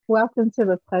Welcome to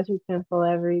the Pleasure Temple,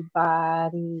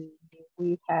 everybody.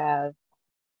 We have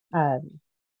um,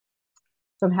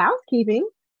 some housekeeping.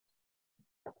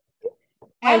 We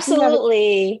have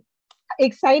Absolutely.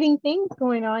 exciting things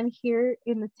going on here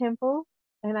in the temple,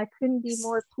 and I couldn't be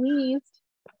more pleased.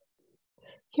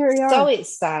 Carry on. So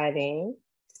exciting.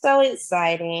 So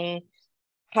exciting.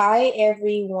 Hi,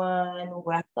 everyone.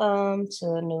 Welcome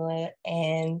to a new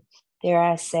and, dare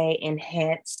I say,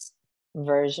 enhanced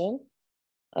version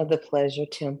of the Pleasure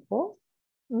Temple.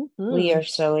 We are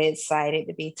so excited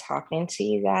to be talking to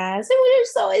you guys, and we're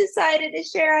so excited to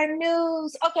share our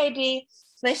news. Okay, Dee,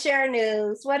 let's share our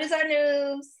news. What is our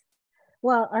news?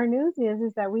 Well, our news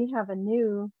is that we have a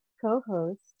new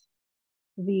co-host,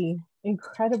 the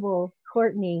incredible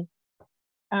Kortni.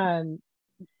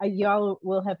 Y'all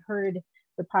will have heard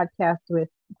the podcast with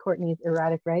Kortni's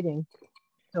erotic writing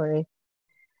story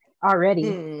already.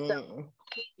 So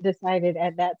we decided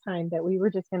at that time that we were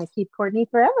just going to keep Kortni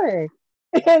forever.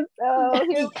 And so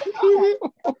here we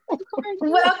are.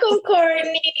 Welcome,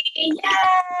 Kortni.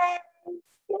 Yay!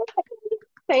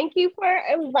 Thank you for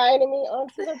inviting me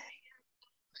onto the.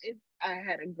 I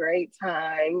had a great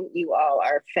time. You all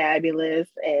are fabulous,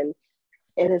 and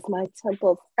it is my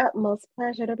temple's utmost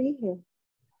pleasure to be here.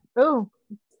 Oh,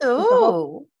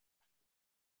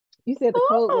 you said the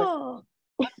code word.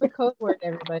 What's the code word,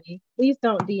 everybody? Please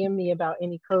don't DM me about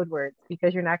any code words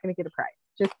because you're not going to get a prize.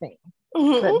 Just saying.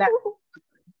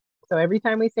 So every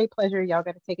time we say pleasure, y'all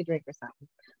got to take a drink or something.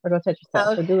 Or don't touch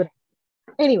yourself. Okay. So do it.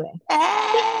 Anyway.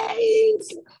 Hey.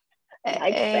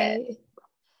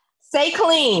 Stay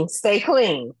clean. Stay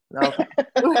clean. Okay.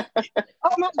 Oh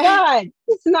my God.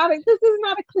 This is not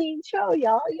a clean show,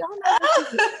 y'all. Y'all know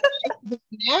this is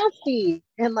nasty.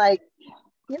 And like,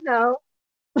 you know.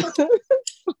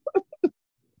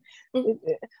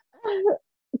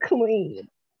 Clean.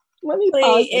 Let me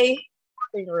pause this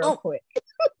thing real quick.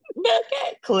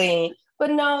 Okay, clean.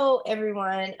 But no,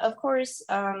 everyone, of course,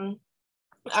 our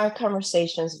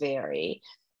conversations vary.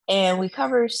 And we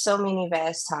cover so many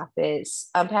vast topics: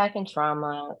 unpacking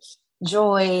trauma,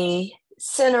 joy,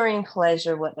 centering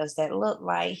pleasure. What does that look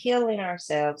like? Healing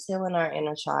ourselves, healing our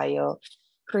inner child,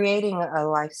 creating a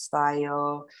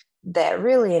lifestyle that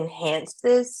really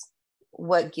enhances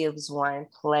what gives one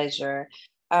pleasure.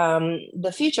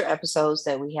 The future episodes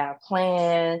that we have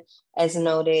planned, as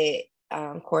noted,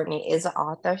 Kortni is an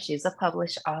author. She's a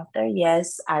published author.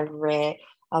 Yes, I read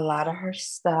a lot of her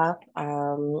stuff.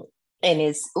 And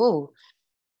it's,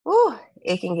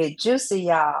 it can get juicy,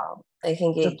 y'all. It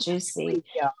can get juicy.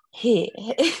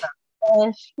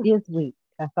 Flesh is weak.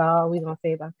 That's all we're going to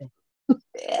say about that.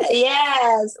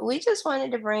 Yes, we just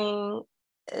wanted to bring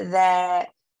that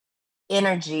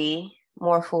energy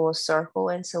more full circle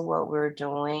into what we're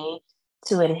doing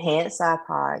to enhance our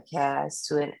podcast,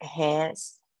 to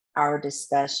enhance our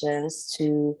discussions,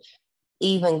 to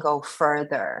even go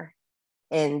further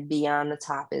and beyond the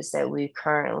topics that we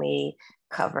currently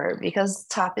covered, because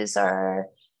topics are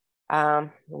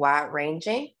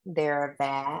wide-ranging, they're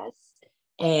vast,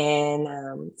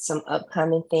 and some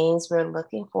upcoming things we're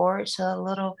looking forward to a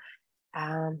little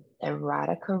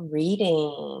erotica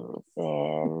readings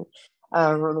and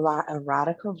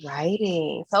erotica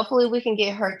writings. Hopefully we can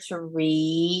get her to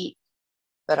read,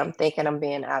 but I'm thinking I'm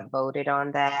being outvoted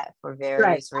on that for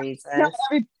various reasons. Not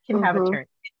everybody can have a turn.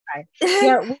 Right.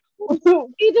 Yeah,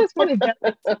 we just want to jump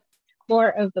into more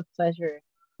of the pleasure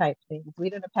type things. We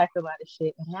done packed a lot of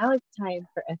shit, and now it's time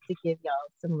for us to give y'all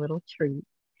some little treats.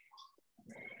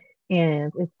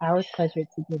 And it's our pleasure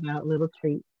to give out little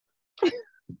treats.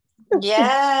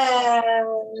 Yes.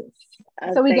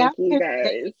 So we got you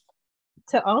guys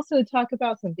to also talk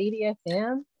about some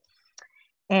BDSM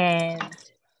and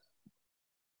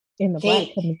in the Black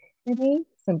community,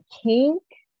 some kink.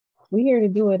 We here to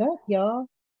do it up, y'all.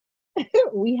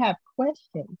 We have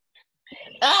questions.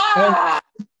 We have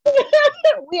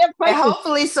questions. And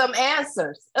hopefully some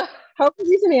answers.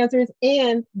 Hopefully some answers.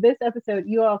 And this episode,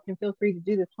 you all can feel free to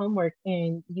do this homework,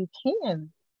 and you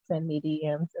can send me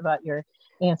DMs about your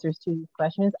answers to these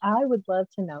questions. I would love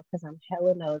to know because I'm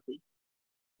hella nosy.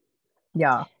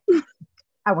 Y'all,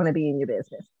 I want to be in your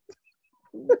business.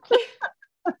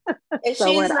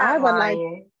 So what I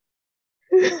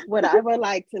would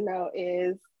like to know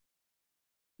is,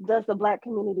 does the Black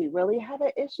community really have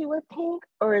an issue with kink,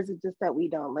 or is it just that we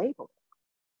don't label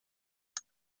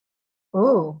it?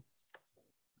 Oh.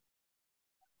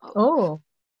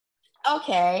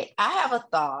 Okay, I have a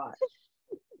thought.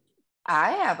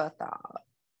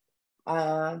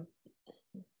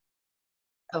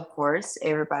 Of course,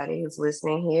 everybody who's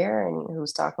listening here and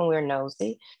who's talking, we're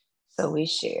nosy, so we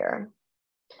share.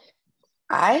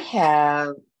 I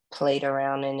have played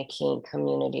around in the kink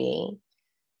community.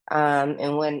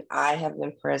 And when I have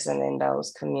been present in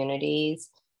those communities,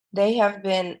 they have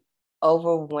been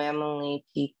overwhelmingly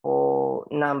people,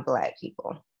 non-Black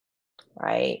people,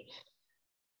 right?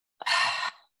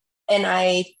 And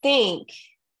I think,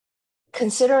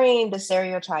 considering the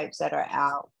stereotypes that are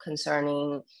out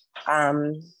concerning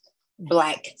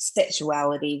Black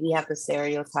sexuality, we have the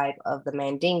stereotype of the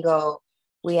Mandingo,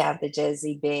 we have the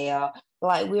Jezebel,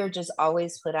 like we're just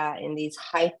always put out in these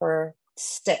hyper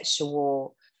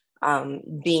sexual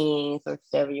beings or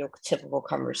stereotypical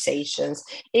conversations.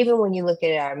 Even when you look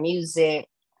at our music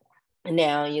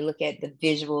now, you look at the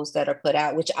visuals that are put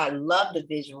out, which I love the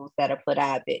visuals that are put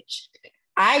out, bitch.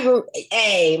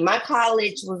 My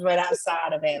college was right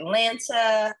outside of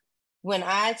Atlanta. When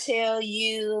I tell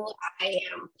you I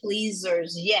am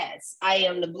Pleasers, yes. I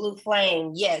am the Blue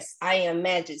Flame, yes. I am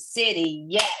Magic City,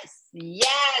 yes.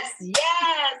 Yes,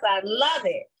 yes, I love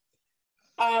it.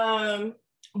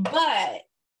 But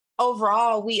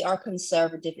overall, we are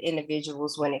conservative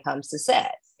individuals when it comes to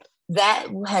sex. That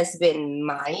has been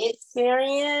my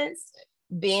experience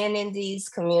being in these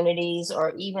communities,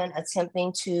 or even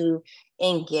attempting to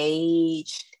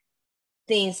engage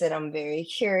things that I'm very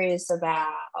curious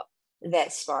about,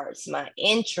 that sparks my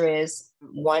interest,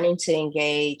 wanting to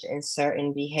engage in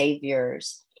certain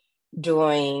behaviors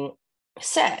during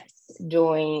sex,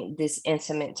 during this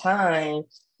intimate time,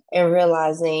 and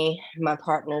realizing my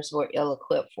partners were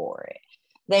ill-equipped for it.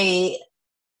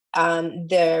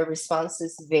 Their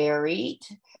responses varied,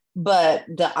 but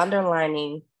the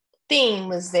underlining theme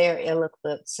was they're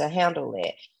ill-equipped to handle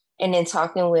it. And then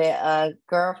talking with a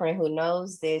girlfriend who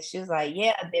knows this, she was like,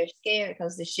 yeah, they're scared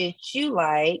because the shit you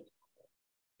like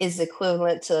is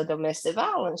equivalent to a domestic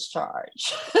violence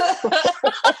charge.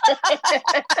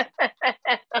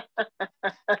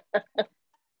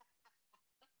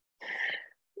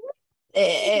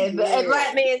 and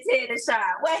Black men tend to shy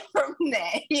away from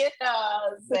that, you know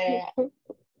what I'm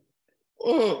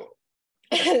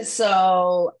saying?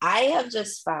 So I have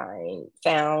just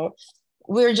found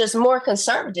we're just more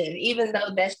conservative, even though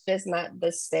that's just not the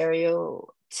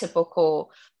stereotypical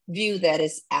view that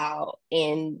is out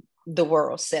in the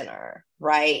world center,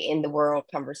 right? In the world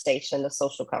conversation, the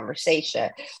social conversation.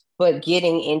 But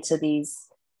getting into these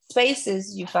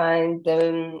spaces,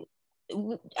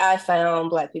 I found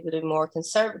Black people to be more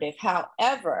conservative.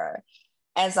 However,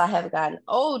 as I have gotten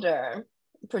older,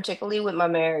 particularly with my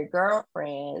married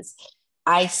girlfriends,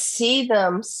 I see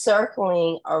them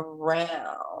circling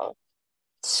around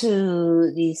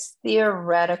to these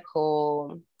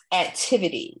theoretical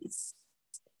activities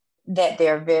that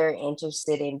they're very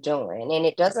interested in doing. And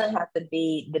it doesn't have to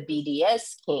be the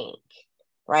BDS kink,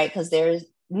 right? Because there's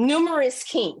numerous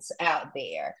kinks out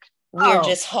there. We're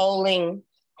just honing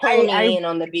in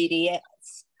on the BDS.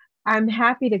 I'm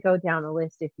happy to go down the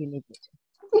list if you need me to.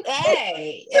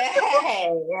 Hey.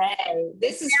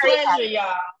 This is pleasure,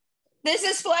 y'all. This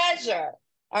is pleasure.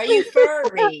 Are you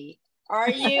furry? Are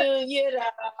you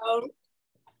know,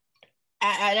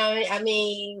 I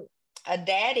mean, a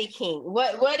daddy kink.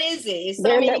 What is it? It's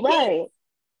so many right.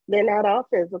 They're not all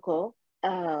physical.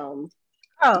 What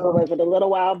was it, a little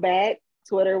while back?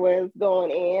 Twitter was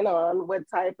going in on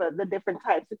the different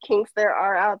types of kinks there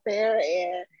are out there,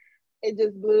 and it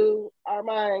just blew our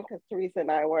mind because Teresa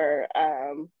and I were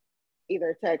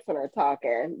either texting or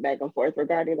talking back and forth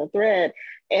regarding the thread.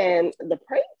 And the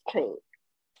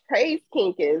praise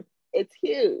kink it's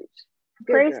huge.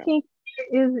 Praise kink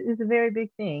is a very big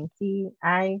thing. See,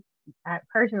 I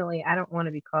personally, I don't want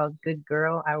to be called good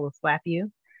girl. I will slap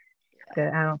you. I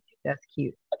don't think that's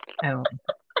cute. I don't.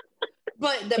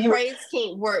 But the praise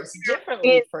kink works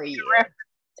differently for you.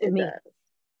 To me.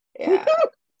 Yeah.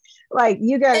 Like,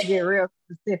 you got to get real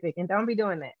specific, and don't be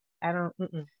doing that. I don't.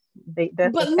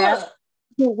 That's a fast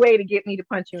way to get me to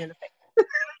punch you in the face.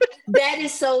 That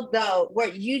is so dope.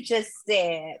 What you just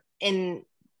said in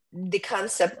the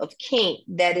concept of kink,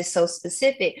 that is so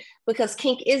specific, because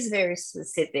kink is very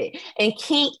specific, and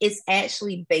kink is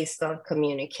actually based on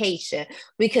communication,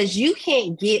 because you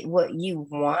can't get what you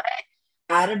want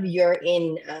out of your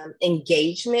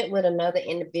engagement with another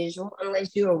individual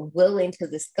unless you are willing to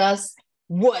discuss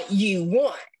what you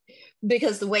want.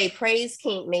 Because the way praise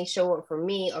kink may show up for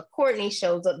me or Kortni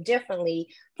shows up differently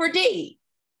for D.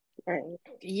 Right.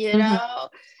 You know,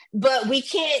 but we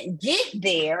can't get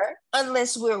there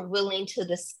unless we're willing to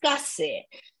discuss it.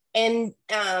 And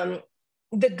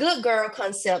the good girl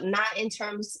concept, not in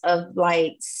terms of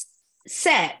like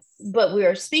sex, but we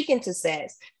are speaking to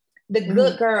sex. The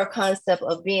good girl concept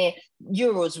of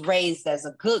you was raised as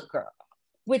a good girl,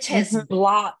 which has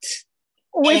blocked,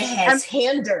 which has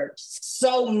hindered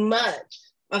so much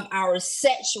of our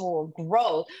sexual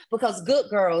growth, because good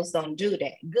girls don't do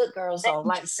that. Good girls don't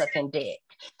like sucking dick.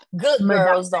 Good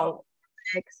girls don't.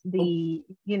 The,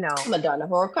 Madonna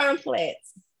horror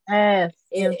complex. Yes.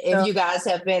 If you guys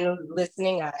have been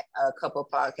listening, a couple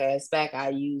podcasts back, I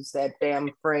used that damn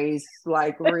phrase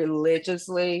like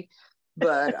religiously,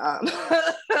 but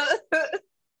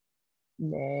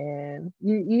man,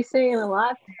 you saying a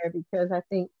lot there, because I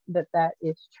think that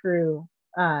is true.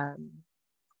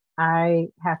 I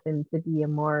happen to be a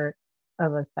more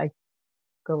of a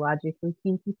psychologically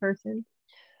kinky person,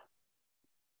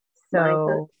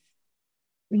 so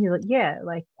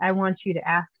like I want you to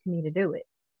ask me to do it.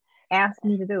 Ask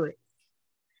me to do it,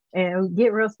 and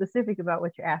get real specific about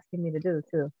what you're asking me to do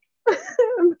too.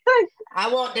 I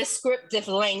want descriptive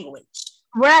language,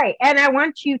 right? And I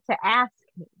want you to ask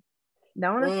me.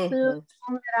 Don't assume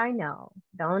that I know.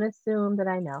 Don't assume that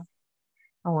I know.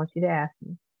 I want you to ask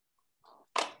me.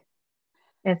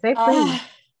 And say please.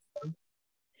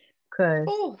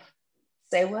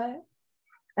 Say what?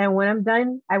 And when I'm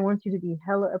done, I want you to be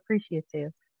hella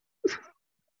appreciative.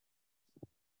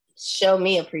 Show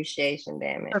me appreciation,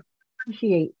 damn it.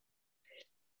 Appreciate.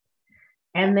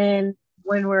 And then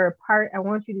when we're apart, I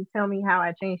want you to tell me how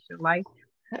I changed your life.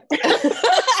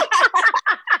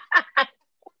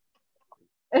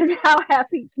 And how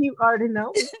happy you are to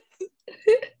know.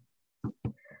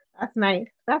 That's nice.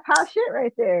 That's hot shit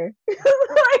right there.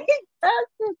 Like,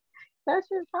 that's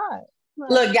just hot. Like,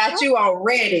 look, got you all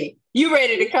ready. You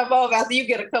ready to come over after you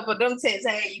get a couple of them texts?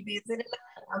 Hey, you busy tonight?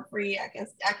 I'm free. I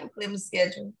can clear my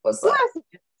schedule. What's up?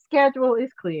 Schedule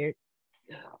is cleared.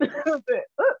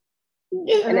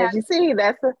 And as you see,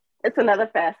 it's another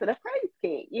facet of praise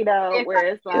kink, where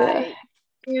it's like,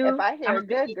 if I hear a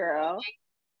good girl,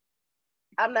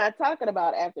 I'm not talking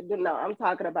about after. No, I'm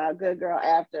talking about good girl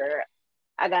after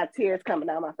I got tears coming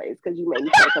down my face because you made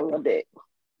me suck on your dick.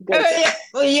 Good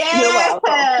girl. You're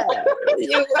welcome.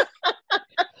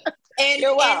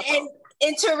 You're welcome.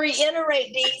 And to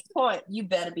reiterate these points, you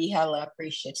better be hella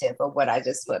appreciative of what I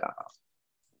just put on,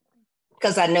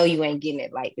 because I know you ain't getting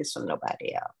it like this from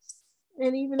nobody else.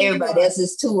 And even everybody else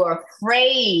is too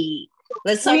afraid.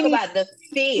 Let's talk about the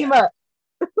fear.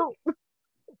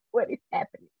 What is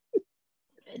happening?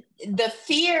 The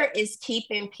fear is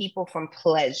keeping people from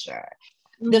pleasure.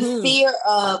 The fear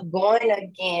of going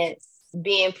against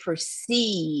being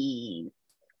perceived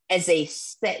as a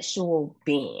sexual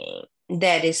being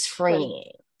that is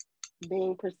freeing.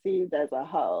 Being perceived as a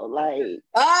hoe. Like,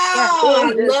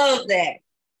 I love that.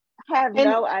 Have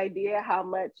no idea how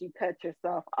much you cut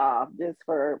yourself off just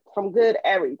from good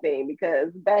everything,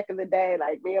 because back in the day,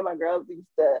 like, me and my girls used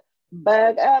to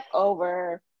bug up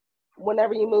over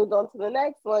whenever you moved on to the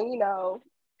next one,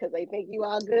 because they think you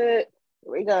all good.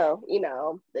 Here we go,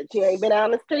 that you ain't been out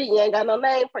on the street, you ain't got no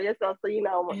name for yourself, so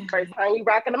first time you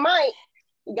rocking the mic,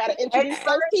 you got to introduce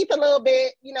those teeth a little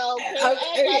bit, can't act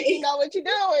like you know what you're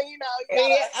doing, you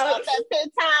gotta that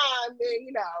fifth time, then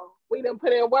we done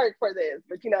put in work for this,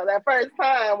 but that first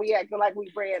time we acting like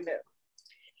we brand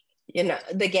new.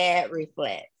 The gag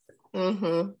reflex.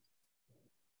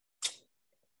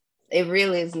 It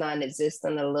really is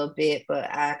non-existent a little bit, but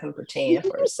I can pretend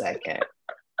for a second.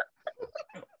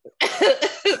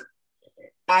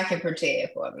 I can pretend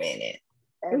for a minute.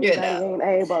 Everybody ain't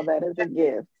able. That is a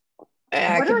gift.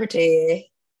 I can pretend.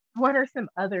 What are some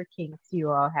other kinks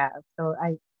you all have? So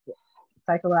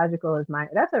psychological is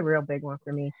that's a real big one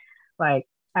for me. Like,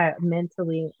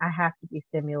 mentally, I have to be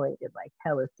stimulated, like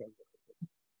hella stimulated.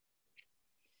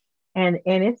 And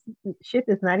it's shit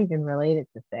that's not even related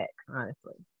to sex,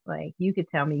 honestly. Like, you could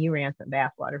tell me you ran some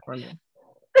bathwater for me.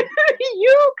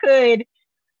 You could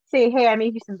say, hey, I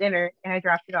made you some dinner and I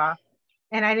dropped it off,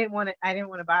 and I didn't want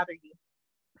to bother you,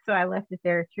 so I left it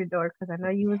there at your door because I know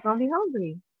you was gonna be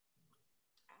hungry.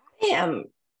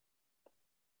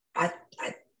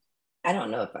 I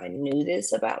don't know if I knew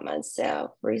this about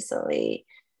myself recently,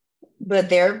 but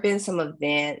there have been some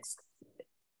events,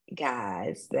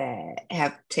 guys, that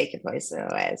have taken place in the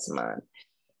last month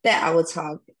that I will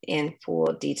talk in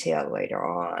full detail later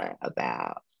on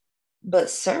about. But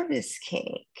service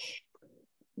kink,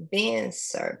 being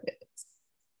service,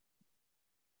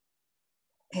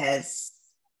 has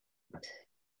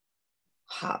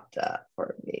popped up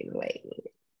for me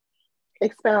lately.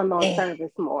 Expound on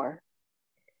service more.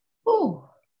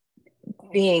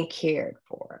 Being cared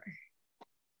for,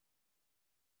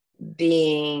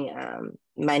 being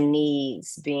my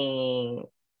needs being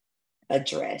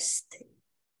addressed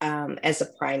as a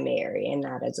primary and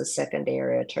not as a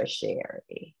secondary or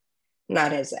tertiary,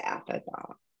 not as an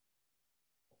afterthought.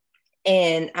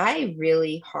 And I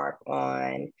really harp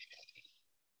on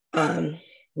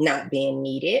not being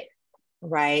needed,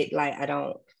 right? Like, I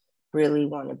don't really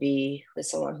want to be with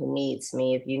someone who needs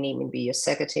me. If you need me to be your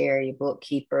secretary, your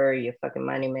bookkeeper, your fucking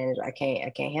money manager, I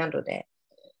can't handle that.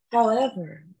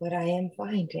 However, what I am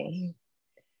finding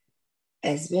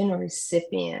as being a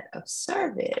recipient of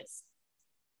service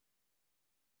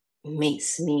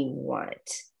makes me want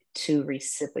to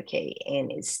reciprocate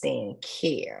and extend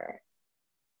care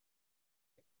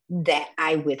that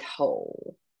I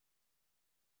withhold,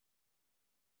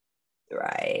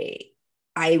 right?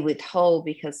 I withhold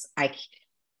because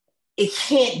it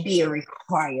can't be a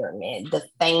requirement, the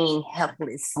feigned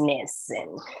helplessness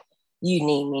and you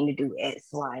need me to do X,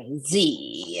 Y, and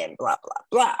Z and blah, blah,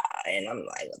 blah. And I'm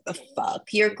like, what the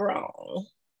fuck? You're grown.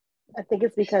 I think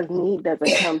it's because need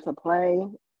doesn't come to play.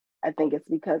 I think it's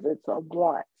because it's a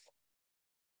want.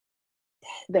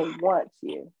 They want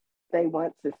you. They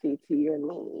want to see to your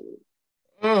needs.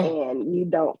 And you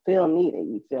don't feel needed.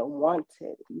 You feel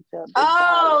wanted. You feel desired.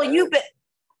 Oh, you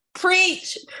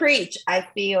preach. I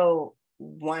feel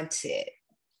wanted.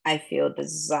 I feel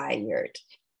desired.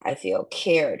 I feel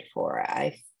cared for.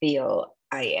 I feel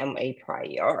I am a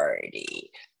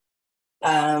priority.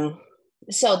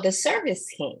 So the service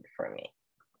kink for me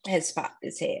has popped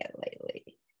its head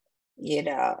lately,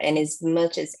 and as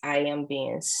much as I am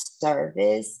being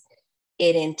service,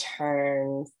 it in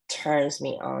turn turns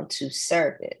me on to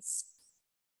service.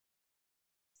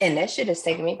 And that shit has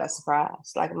taken me by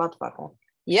surprise, like a motherfucker.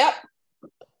 Yep.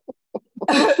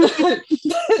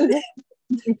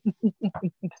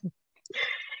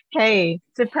 Hey,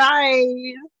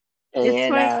 surprise.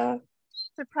 It's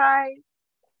surprise.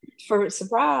 For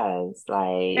surprise,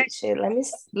 like shit. Let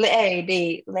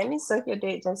me suck your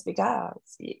dick just because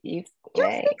you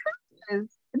because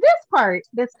this part.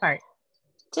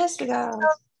 Just because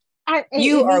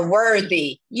you are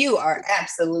worthy. You are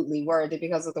absolutely worthy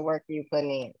because of the work you put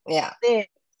in. Yeah.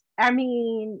 I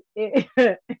mean, it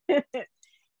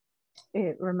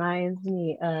reminds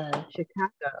me of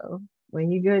Chicago. When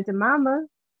you good to mama,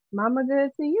 mama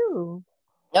good to you.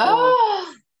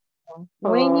 Oh.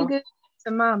 When you good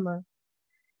to mama,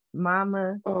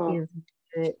 mama is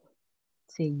good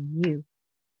to you.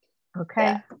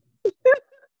 Okay.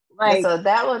 Yeah. So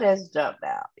that one has jumped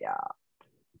out, y'all.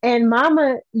 And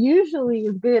mama usually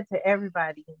is good to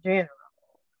everybody in general.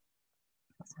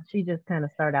 So she just kind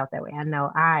of started out that way. I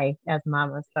know I, as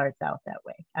mama, starts out that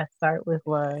way. I start with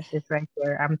love. It's right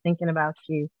there. I'm thinking about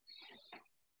you.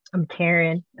 I'm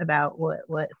caring about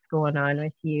what's going on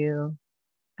with you.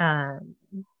 But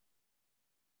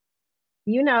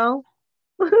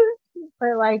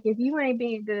like if you ain't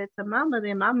being good to mama,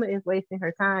 then mama is wasting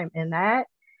her time. And that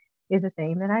is a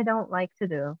thing that I don't like to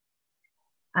do.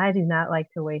 I do not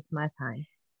like to waste my time.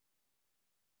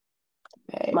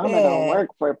 Baby. Mama don't work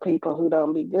for people who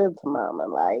don't be good to mama.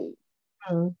 Like,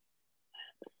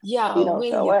 yeah, you don't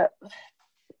show up.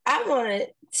 I want to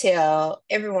tell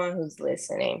everyone who's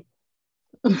listening,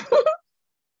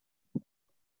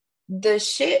 the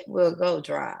shit will go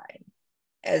dry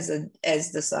as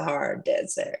the Sahara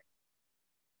Desert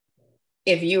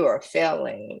if you are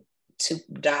failing to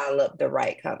dial up the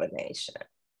right combination.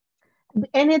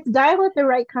 And it's dial up the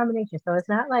right combination. So it's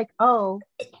not like, oh,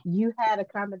 you had a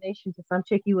combination to some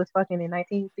chick you was fucking in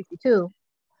 1962,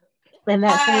 and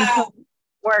that same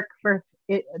work for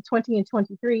 20 and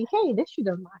 23. Hey, this should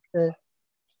unlock the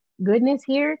goodness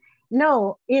here.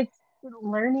 No, it's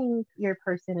learning your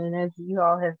person, and as you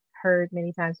all have heard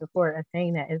many times before, a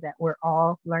saying that is that we're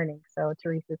all learning. So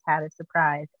Teresa's had a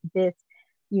surprise. This,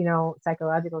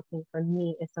 psychological thing for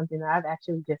me is something that I've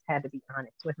actually just had to be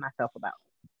honest with myself about.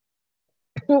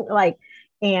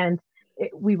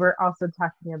 We were also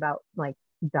talking about like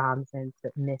doms and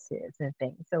submissives and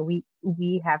things. So we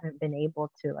haven't been able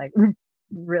to like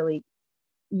really,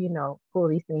 pull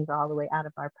these things all the way out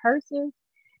of our purses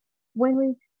when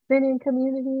we've been in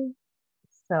community.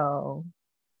 So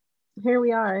here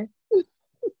we are.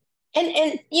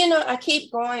 And I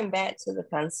keep going back to the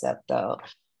concept though,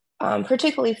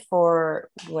 particularly for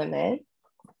women.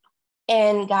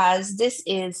 And guys,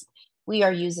 we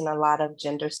are using a lot of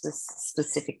gender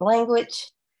specific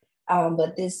language,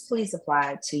 but this please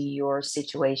apply to your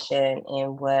situation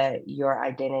and what your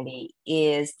identity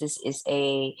is. This is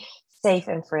a safe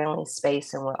and friendly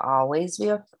space and will always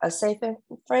be a safe and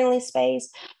friendly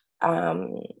space.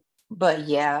 But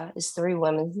yeah, it's 3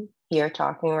 women here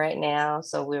talking right now,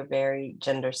 so we're very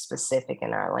gender specific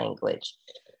in our language.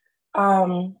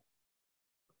 Women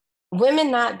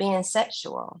not being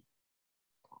sexual.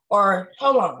 Or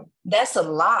hold on, that's a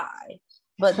lie,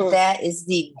 but that is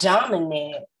the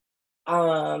dominant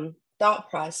thought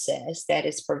process that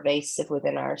is pervasive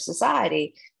within our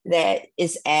society. that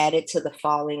is added to the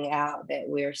falling out that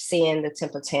we're seeing, the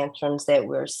temper tantrums that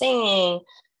we're seeing,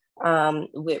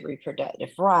 with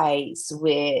reproductive rights,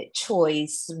 with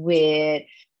choice, with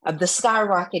the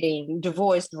skyrocketing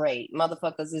divorce rate.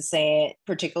 Motherfuckers is saying,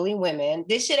 particularly women,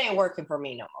 this shit ain't working for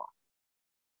me no more.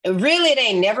 It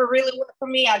ain't never really worked for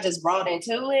me. I just brought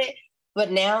into it.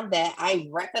 But now that I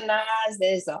recognize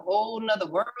there's a whole nother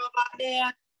world out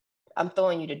there, I'm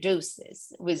throwing you the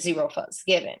deuces with zero fucks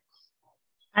given.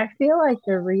 I feel like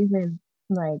the reason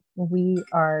like we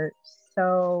are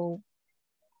so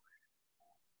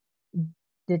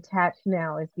detached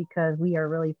now is because we are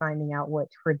really finding out what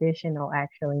traditional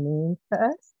actually means to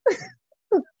us.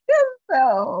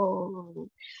 So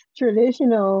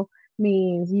traditional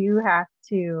means you have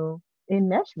to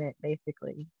enmeshment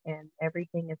basically, and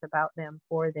everything is about them,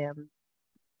 for them,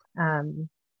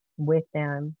 with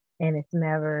them. And it's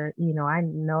never, I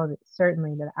know that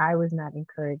certainly that I was not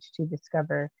encouraged to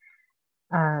discover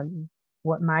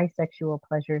what my sexual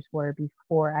pleasures were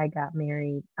before I got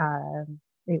married.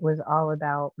 It was all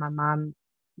about my mom,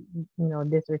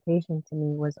 dissertation to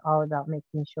me was all about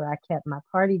making sure I kept my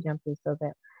party jumpers so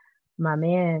that my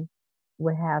man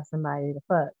would have somebody to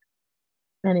fuck.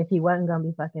 And if he wasn't gonna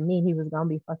be fucking me, he was gonna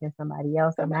be fucking somebody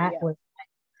else. And that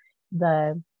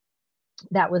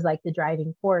was like the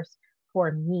driving force for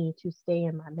me to stay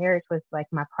in my marriage, was like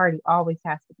my party always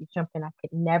has to be jumping. I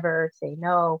could never say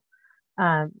no.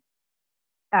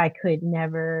 I could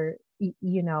never,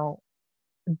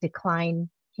 decline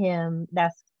him.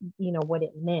 That's, what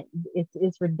it meant.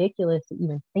 It's ridiculous to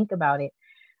even think about it.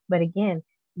 But again,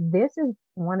 this is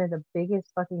one of the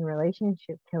biggest fucking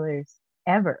relationship killers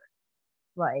ever.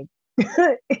 Like,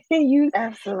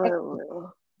 absolutely.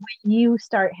 When you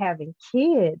start having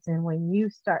kids, and when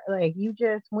you start, like,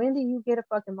 when do you get a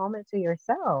fucking moment to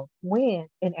yourself? When?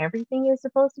 And everything is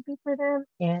supposed to be for them,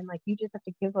 and like you just have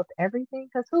to give up everything,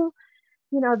 because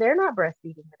they're not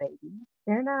breastfeeding the baby.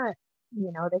 They're not,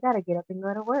 they got to get up and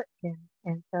go to work,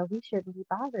 and so we shouldn't be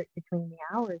bothered between the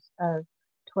hours of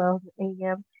 12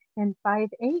 a.m. and 5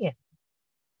 a.m.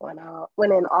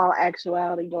 When in all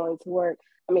actuality, going to work,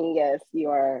 I mean, yes, you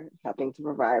are helping to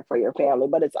provide for your family,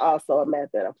 but it's also a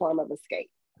method, a form of escape.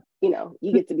 You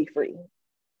get to be free.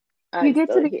 You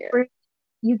get to be free.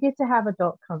 You get to have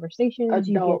adult conversations.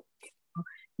 You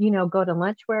get, go to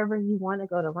lunch wherever you want to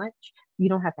go to lunch. You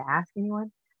don't have to ask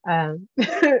anyone.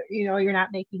 You're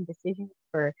not making decisions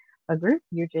for a group.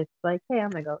 You're just like, hey, I'm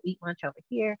gonna go eat lunch over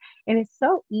here. And it's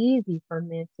so easy for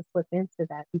men to slip into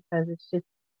that because it's just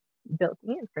built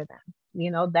in for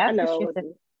them. That's the shit that's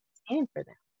in for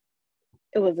them.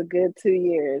 It was a good 2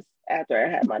 years after I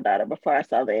had my daughter before I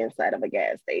saw the inside of a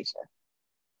gas station.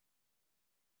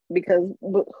 Because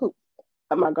who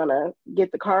am I gonna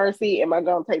get the car seat? Am I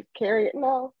gonna carry it?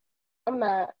 No, I'm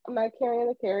not. I'm not carrying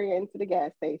the carrier into the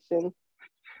gas station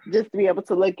just to be able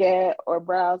to look at or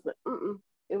browse.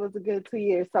 It was a good 2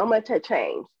 years. So much had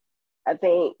changed. I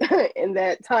think in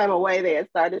that time away, they had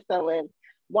started selling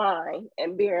wine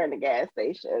and beer in the gas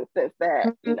station. Since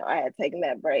that, I had taken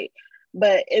that break.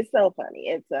 But it's so funny.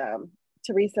 It's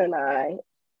Teresa and I,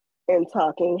 in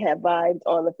talking, have vibed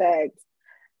on the fact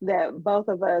that both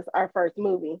of us, our first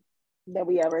movie that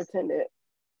we ever attended,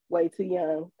 way too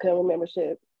young, couldn't remember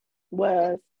shit,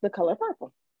 was The Color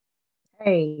Purple.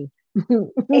 Hey.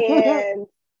 And,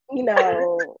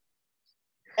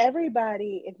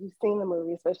 everybody, if you've seen the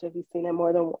movie, especially if you've seen it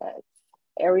more than once,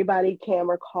 everybody can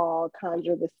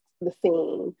conjure the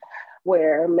scene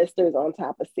where Mister's on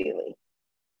top of Celie.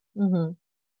 Mm-hmm.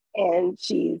 And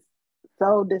she's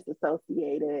so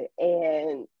disassociated,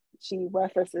 and she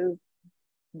references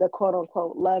the quote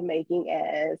unquote lovemaking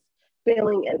as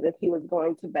feeling as if he was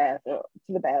going to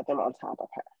the bathroom on top of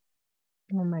her.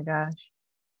 Oh my gosh.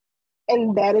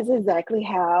 And that is exactly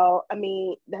how,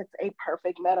 that's a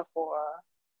perfect metaphor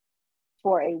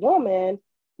for a woman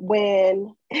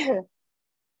when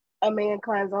a man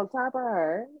climbs on top of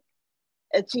her,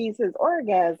 achieves his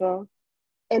orgasm,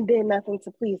 and did nothing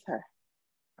to please her.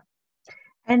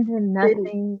 And did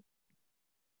nothing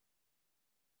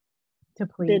to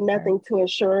please did nothing her. to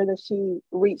ensure that she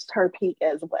reached her peak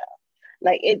as well.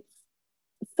 Like, it's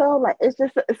so, like, it's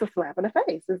a slap in the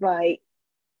face. It's like,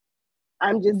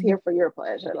 I'm just here for your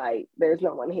pleasure. Like, there's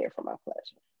no one here for my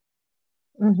pleasure.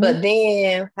 Mm-hmm. But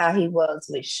then how he was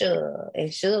with Suge, and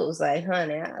Suge was like,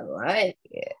 honey, I like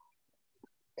it.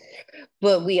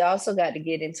 But we also got to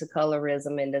get into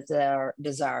colorism and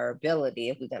desirability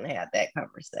if we're going to have that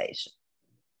conversation.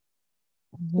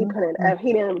 He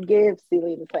didn't give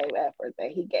Celie the same effort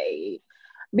that he gave,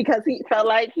 because he felt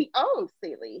like he owned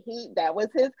Celie. That was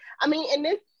his,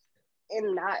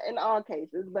 and not in all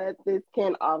cases, but this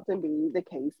can often be the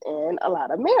case in a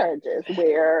lot of marriages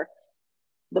where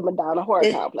the Madonna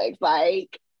whore complex.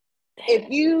 Like, if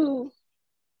you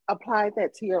applied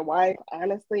that to your wife,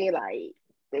 honestly, like,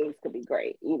 things could be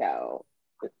great. You know,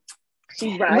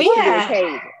 she's rising to the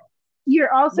occasion.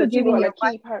 You're also but giving you your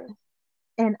keep her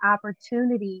an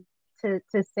opportunity to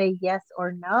say yes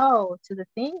or no to the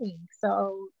thing.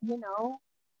 So, you know,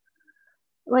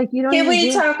 like, you don't. Can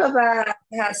we talk about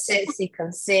how sexy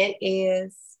consent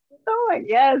is? Oh,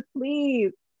 yes,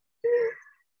 please.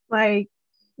 Like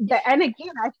that, and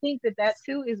again, I think that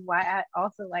too is why I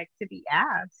also like to be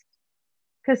asked,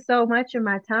 because so much of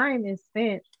my time is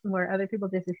spent where other people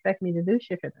just expect me to do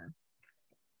shit for them,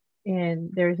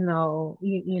 and there's no,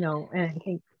 you know, and I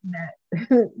think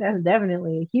that that's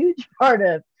definitely a huge part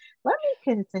of, let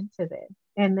me consent to this,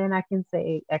 and then I can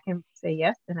say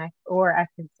yes, and I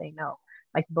can say no.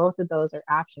 Like, both of those are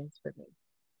options for me,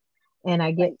 and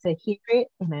I get to hear it,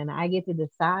 and then I get to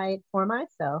decide for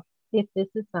myself if this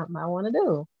is something I want to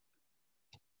do.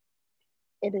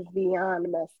 It is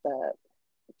beyond messed up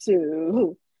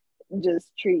to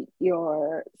just treat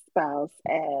your spouse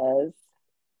as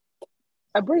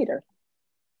a breeder.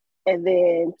 And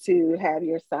then to have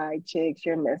your side chicks,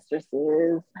 your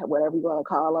mistresses, whatever you want to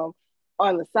call them,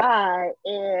 on the side,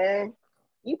 and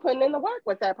you putting in the work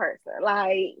with that person.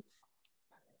 Like,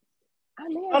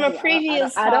 on a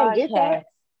previous I don't get that.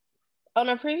 On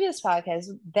a previous podcast,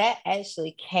 that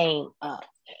actually came up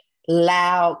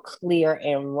loud, clear,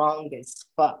 and wrong as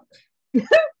fuck.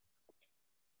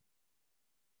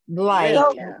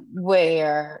 Like,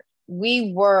 where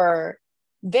we were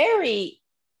very,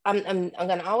 I'm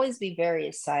gonna always be very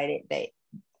excited that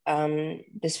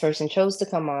this person chose to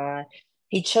come on.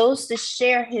 He chose to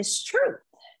share his truth,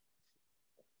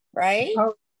 right?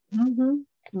 Oh,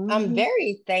 I'm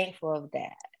very thankful of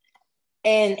that,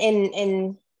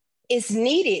 and it's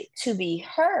needed to be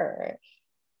heard.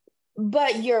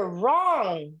 But you're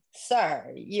wrong,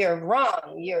 sir. You're wrong.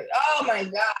 Oh my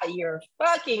God, you're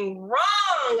fucking wrong.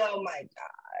 Oh my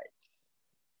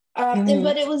God.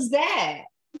 But it was that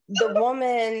the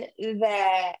woman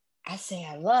that I say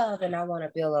I love and I want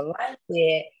to build a life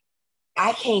with,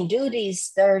 I can't do these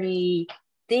 30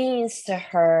 things to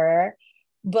her,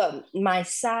 but my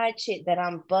side chick that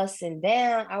I'm busting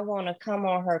down, I want to come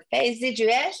on her face. Did you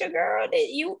ask your girl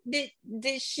that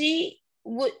did she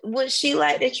would she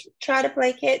like to try to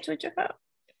play catch with your phone?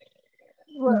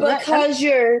 Because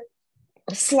you're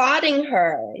slotting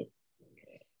her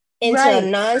into a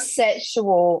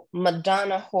non-sexual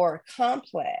Madonna whore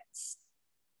complex.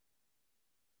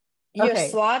 You're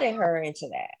slotting her into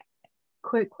that.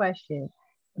 Quick question.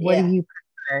 What do you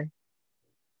prefer?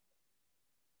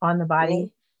 On the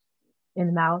body? In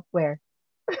the mouth? Where?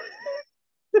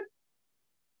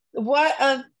 What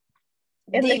of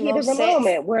in the heat of the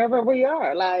moment, wherever we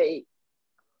are, like,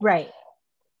 right.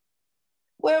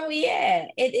 Where we at?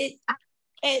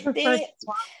 I prefer to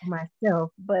swallow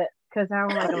myself, but because I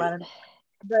don't like a lot of.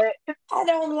 But I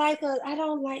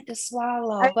don't like to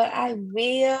swallow, but I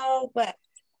will. But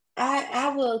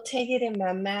I will take it in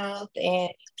my mouth and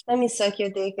let me suck your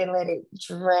dick and let it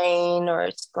drain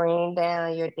or scream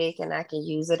down your dick, and I can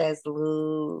use it as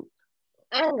lube.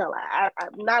 I ain't gonna lie,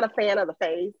 I'm not a fan of the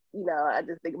face. You know, I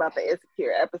just think about the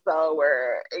Insecure episode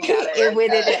where it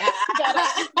went in this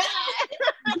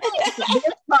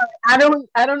part, I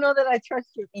don't know that I trust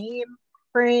your aim,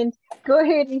 friend. Go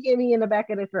ahead and hit me in the back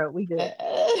of the throat. We good.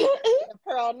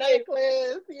 Pearl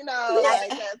necklace, you know, like,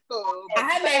 that's cool.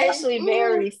 I'm actually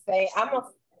very fan.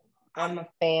 I'm a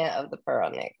fan of the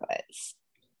pearl necklace,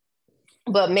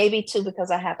 but maybe too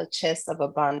because I have a chest of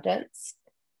abundance.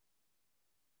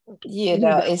 You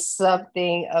know, it's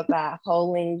something about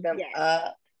holding them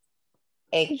up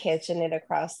and catching it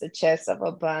across the chest of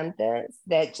abundance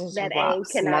that just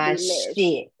rocks my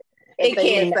shit. If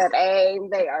they miss that aim,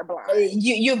 they are blind.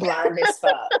 You're blind as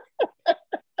fuck.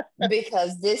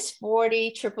 Because this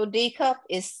 40 triple D cup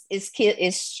is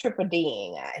triple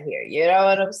D'ing out here. You know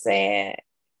what I'm saying?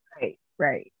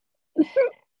 Right.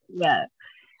 Yeah.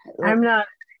 I am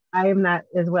not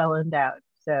as well endowed.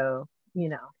 So, you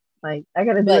know, like, I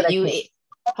gotta do it.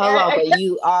 Hold on, but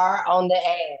you are on the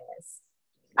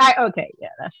ass. Okay, yeah,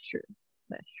 that's true.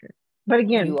 But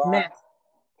again, you are.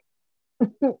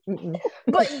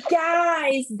 But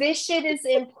guys, this shit is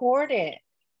important.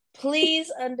 Please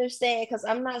understand, because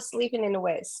I'm not sleeping in a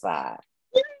wet spot.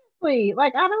 Seriously,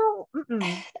 like,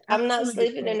 I'm not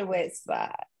sleeping in a wet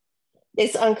spot.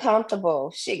 It's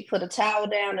uncomfortable. She put a towel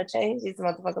down to change these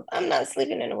motherfuckers. I'm not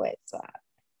sleeping in a wet spot.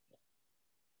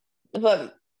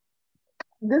 But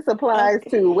This applies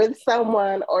to with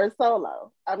someone or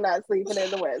solo. I'm not sleeping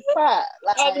in the wet spot.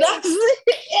 Like, I'm not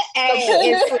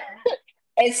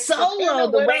it's solo.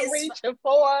 The what wet I'm reaching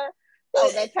for.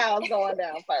 Oh, that towel's going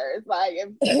down first. Like if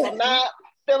I'm not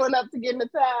filling up to get in the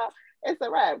towel, it's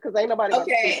a wrap because ain't nobody about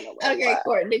to sleep in the wet spot.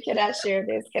 Kortni, can I share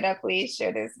this? Can I please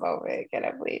share this moment? Can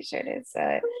I please share this?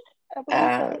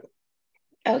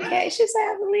 Okay, she said,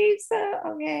 I believe so.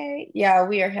 Okay. Yeah,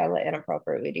 we are hella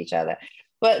inappropriate with each other.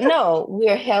 But no, we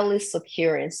are hella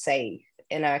secure and safe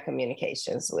in our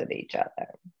communications with each other.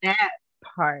 That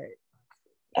part.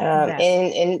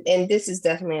 And this is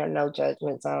definitely a no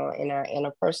judgment zone in our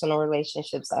interpersonal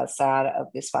relationships outside of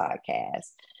this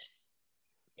podcast.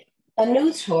 A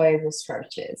new toy was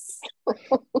purchased.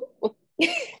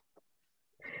 It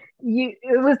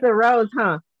was the rose,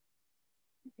 huh?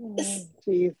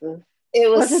 Jesus. It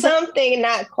was something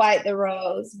not quite the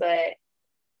rose, but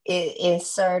it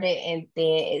inserted and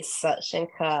then it suction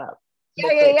cup.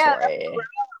 Yeah.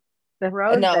 The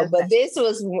rose. No, but this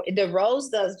was the rose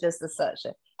does just the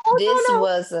suction. Oh, this no.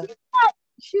 was a.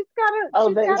 She's got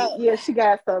a. She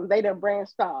got some. They done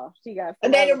branched off. She got. They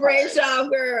done branched off,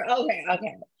 girl.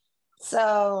 Okay.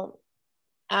 So,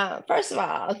 first of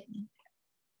all,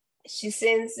 she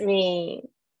sends me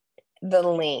the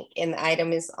link, and the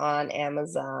item is on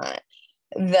Amazon.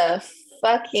 The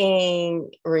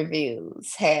fucking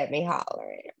reviews had me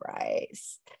hollering, right?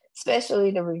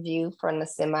 Especially the review from the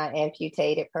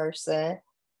semi-amputated person.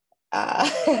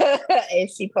 And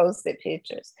she posted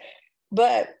pictures.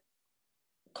 But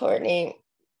Kortni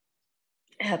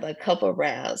had a couple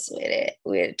rounds with it.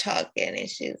 We were talking, and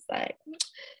she was like,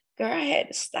 girl, I had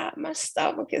to stop. My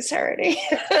stomach is hurting.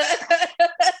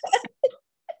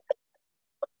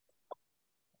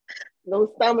 Those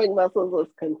stomach muscles was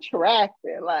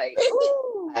contracting, like,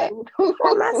 my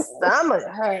stomach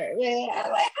hurt, man.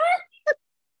 I'm like,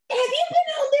 have you been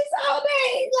on this all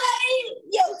day? Like,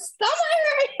 your stomach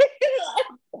hurt? Like,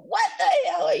 what the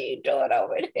hell are you doing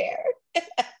over there?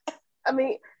 I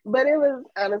mean, but it was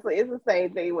honestly, it's the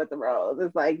same thing with the rose.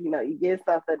 It's like, you get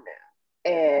something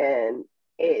new and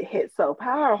it hits so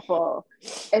powerful.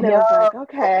 And it was like,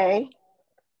 okay.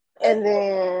 And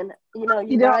then, you're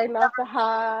riding off the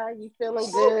high, you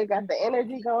feeling good, got the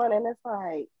energy going, and it's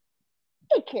like,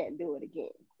 it can't do it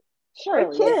again.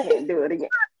 Surely it can't do it again.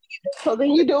 So then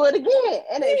you do it again,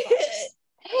 and it's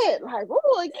like,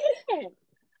 oh, again.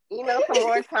 Some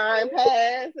more time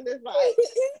passed, and it's like,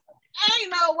 ain't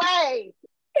no way.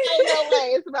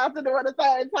 It's about to do it a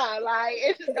third time. Like,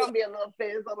 it's just gonna be a little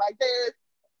fizzle like this.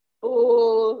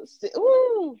 Ooh,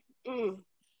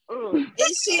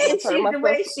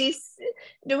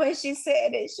 the way she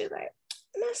said it, she's like,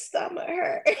 my stomach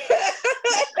hurt.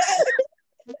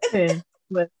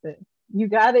 Listen, you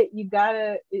gotta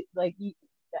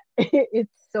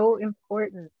it's so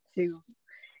important to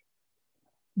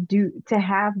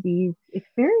have these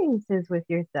experiences with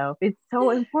yourself. It's so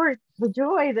important. The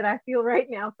joy that I feel right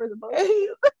now for the both of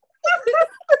you.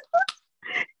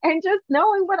 And just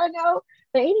knowing what I know.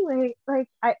 But anyway, like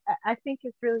I think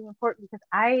it's really important because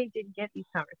I didn't get these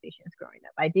conversations growing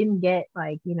up. I didn't get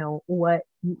what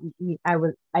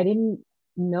I didn't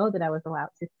know that I was allowed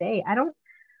to say. I don't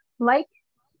like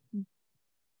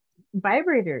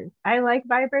vibrators. I like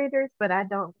vibrators, but I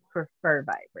don't prefer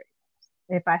vibrators.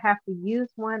 If I have to use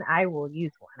one, I will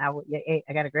use one. I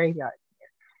got a graveyard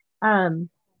here.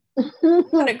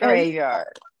 What a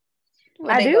graveyard.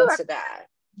 Where I do. Go to die.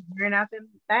 Burn out them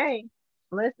things.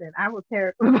 Listen, I will tear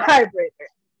up a vibrator.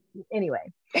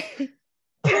 Anyway,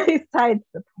 besides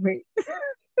the point.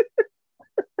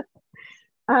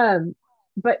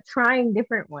 But trying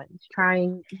different ones,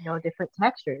 trying different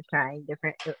textures, trying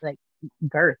different like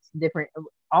girths, different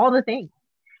all the things.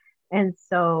 And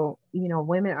so,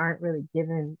 women aren't really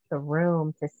given the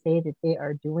room to say that they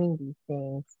are doing these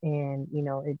things. And,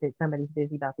 somebody's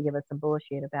busy about to give us some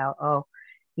bullshit about,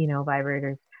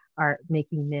 vibrators are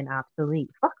making men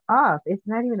obsolete. Fuck off. It's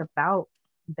not even about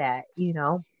that,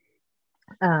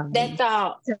 That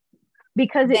thought.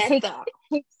 Because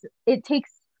it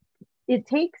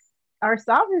takes our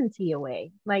sovereignty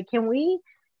away. Like, can we,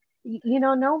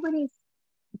 nobody's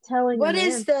telling what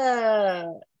is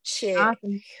the chick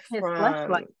from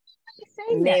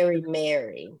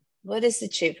Mary? What is the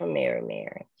chick from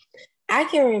Mary? I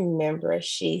can remember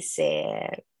she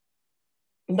said,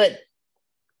 but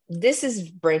this is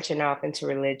branching off into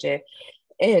religion,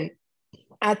 and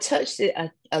I touched it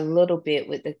a little bit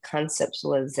with the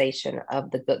conceptualization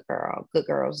of the good girl. Good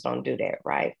girls don't do that,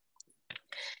 right?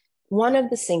 One of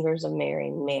the singers of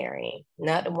Mary,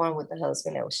 not the one with the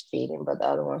husband that was cheating, but the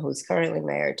other one who's currently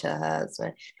married to her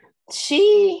husband,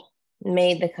 she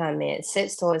made the comment,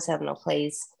 sex toys have no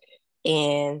place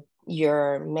in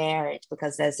your marriage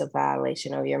because that's a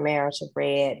violation of your marital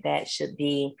bed. That should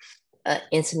be an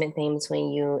intimate thing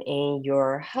between you and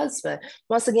your husband.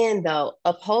 Once again, though,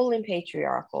 upholding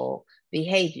patriarchal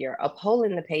behavior,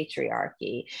 upholding the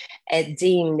patriarchy, and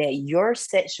deeming that your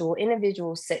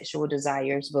individual sexual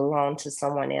desires belong to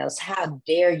someone else. How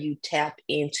dare you tap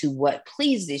into what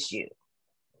pleases you?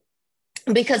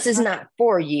 Because it's not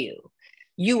for you.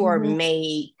 You are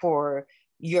made for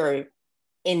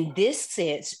in this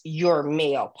sense, your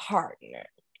male partner.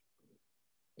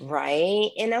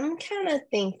 Right? And I'm kind of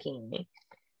thinking,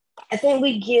 I think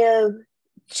we give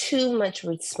too much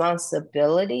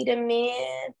responsibility to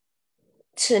men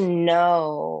to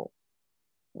know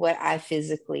what I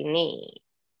physically need,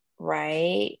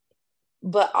 right?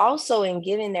 But also in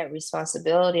giving that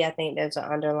responsibility, I think there's an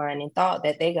underlying thought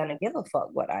that they're going to give a fuck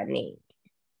what I need.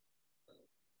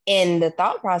 In the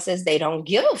thought process, they don't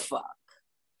give a fuck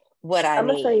what I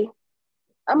need.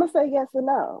 I'm going to say yes and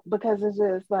no, because it's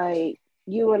just like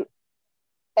you and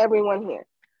everyone here.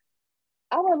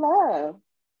 I would love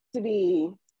to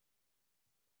be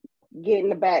getting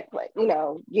the back, like,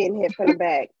 getting hit from the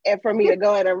back, and for me to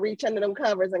go in and reach under them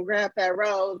covers and grab that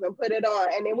rose and put it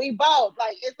on, and then we both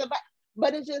like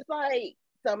but it's just like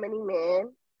so many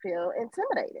men feel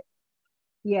intimidated.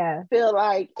 Yeah, feel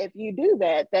like if you do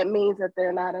that, that means that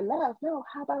they're not enough. No,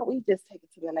 how about we just take it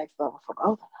to the next level for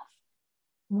both of us?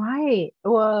 right.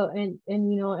 Well, and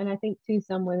and I think too,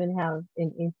 some women have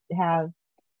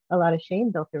a lot of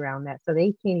shame built around that, so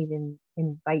they can't even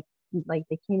invite, like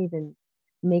they can't even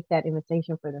make that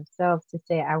invitation for themselves to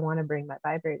say, I want to bring my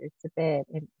vibrators to bed,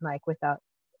 and like without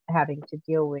having to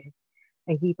deal with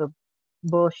a heap of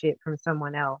bullshit from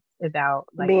someone else about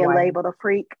like being labeled a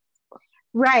freak.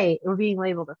 Right, or being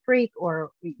labeled a freak,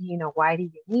 or why do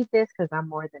you need this? Because I'm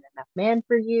more than enough man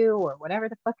for you, or whatever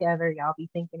the fuck ever y'all be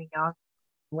thinking, y'all,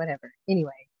 whatever.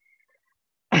 Anyway,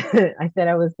 I said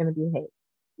I was gonna behave.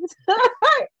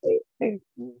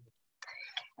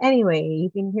 Anyway,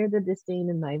 you can hear the disdain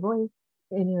in my voice,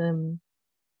 and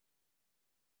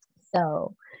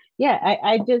so yeah,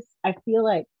 I feel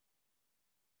like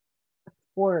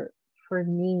for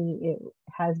me it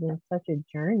has been such a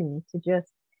journey to just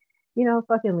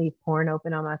fucking leave porn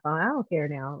open on my phone. I don't care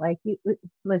now. Like,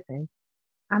 listen,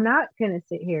 I'm not going to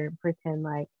sit here and pretend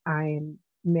like I'm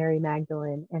Mary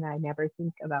Magdalene and I never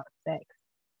think about sex.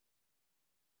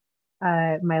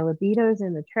 My libido's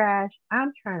in the trash.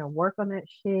 I'm trying to work on that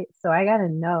shit. So I got to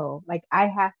know, like, I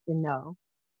have to know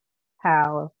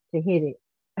how to hit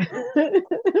it.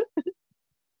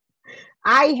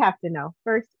 I have to know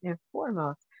first and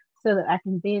foremost so that I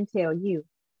can then tell you,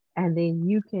 and then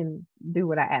you can do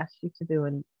what I asked you to do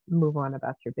and move on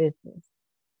about your business.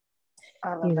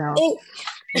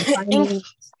 Finding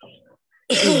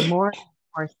is more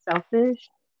selfish.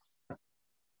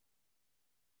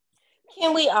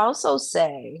 Can we also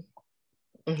say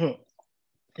there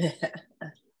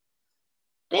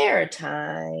are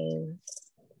times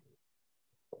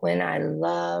when I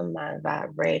love my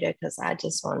vibrator because I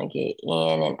just want to get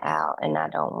in and out and I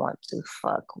don't want to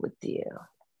fuck with you.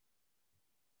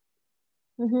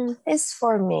 It's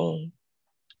for me.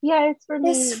 Yeah, it's for me.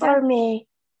 It's for me.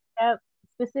 Yep.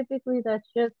 Specifically, that's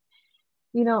just,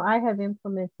 I have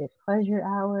implemented pleasure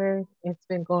hours. It's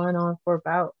been going on for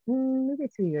about maybe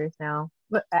 2 years now.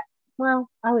 But, I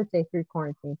would say through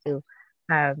quarantine too.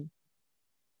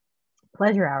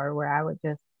 Pleasure hour where I would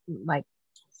just like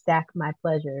stack my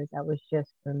pleasures. That was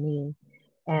just for me.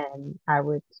 And I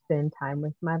would spend time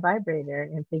with my vibrator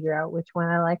and figure out which one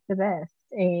I like the best.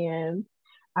 And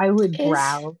I would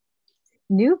browse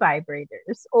new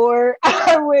vibrators, or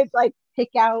I would like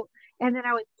pick out, and then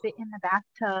I would sit in the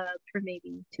bathtub for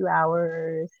maybe 2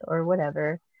 hours or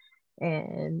whatever.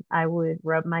 And I would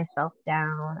rub myself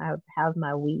down. I would have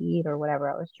my weed or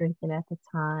whatever I was drinking at the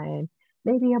time,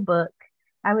 maybe a book.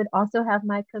 I would also have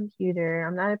my computer.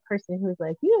 I'm not a person who's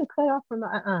like, you know, cut off from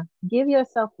the, give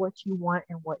yourself what you want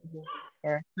and what you need.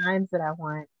 There are times that I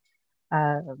want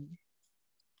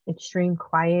extreme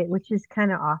quiet, which is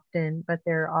kind of often, but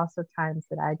there are also times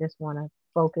that I just want to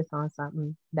focus on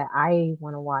something that I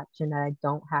want to watch and that I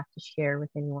don't have to share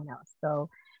with anyone else. So,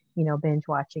 binge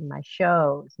watching my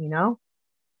shows, I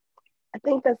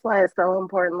think that's why it's so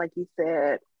important, like you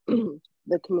said,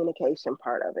 the communication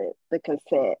part of it, the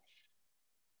consent.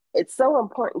 It's so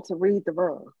important to read the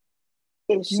room.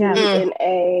 Is she in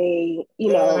a,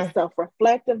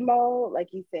 self-reflective mode?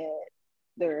 Like you said,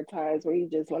 there are times where you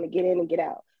just want to get in and get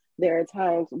out. There are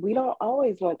times we don't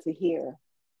always want to hear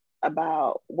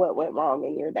about what went wrong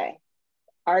in your day.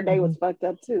 Our day was fucked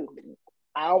up too.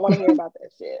 I don't want to hear about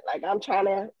that shit. Like, I'm trying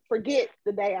to forget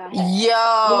the day I had.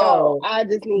 Yo, I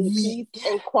just need peace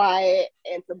and quiet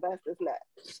and to bust this nut.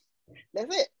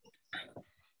 That's it.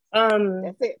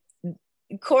 That's it.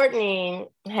 Kortni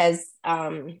has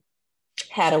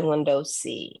had a window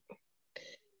seat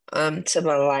to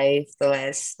my life the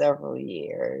last several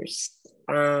years.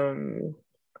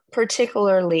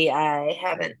 Particularly, I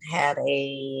haven't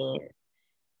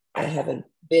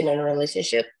been in a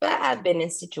relationship, but I've been in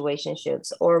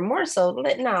situationships, or more so,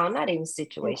 no, not even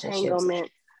situationships. Entanglement.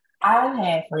 I've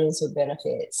had friends with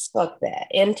benefits. Fuck that.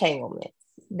 Entanglement.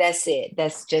 That's it.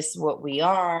 That's just what we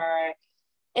are.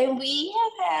 And we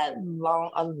have had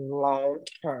a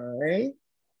long-term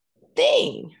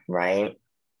thing, right?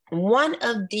 One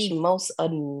of the most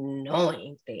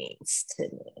annoying things to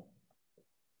me,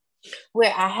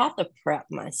 where I have to prep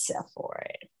myself for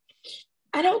it.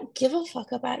 I don't give a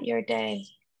fuck about your day.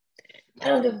 I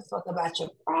don't give a fuck about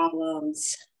your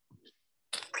problems.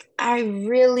 I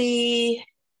really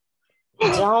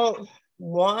don't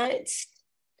want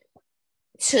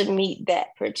to meet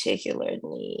that particular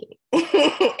need.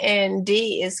 And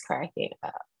D is cracking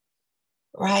up,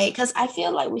 right? Because I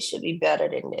feel like we should be better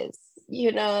than this.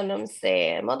 You know what I'm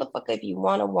saying? Motherfucker, if you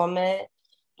want a woman,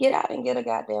 get out and get a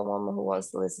goddamn woman who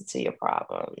wants to listen to your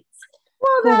problems.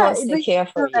 Who wants to care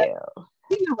for you.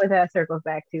 You know what that circles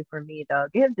back to for me, though.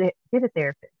 Get a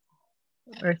therapist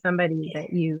or somebody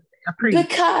that you appreciate.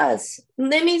 Because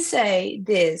let me say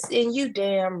this, and you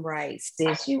damn right,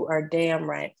 sis. You are damn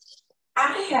right.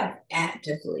 I have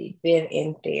actively been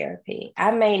in therapy.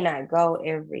 I may not go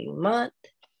every month.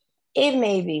 It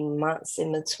may be months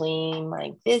in between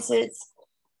my visits,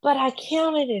 but I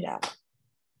counted it up.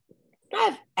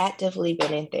 I've actively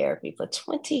been in therapy for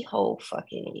 20 whole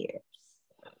fucking years.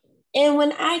 And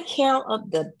when I count up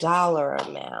the dollar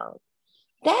amount,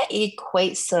 that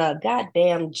equates to a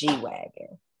goddamn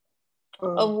G-Wagon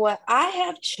of what I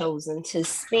have chosen to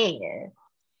spend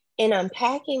in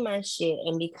unpacking my shit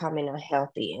and becoming a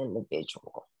healthy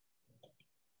individual,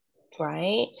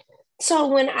 right? So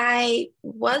when I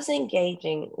was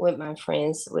engaging with my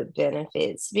friends with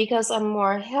benefits, because I'm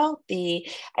more healthy,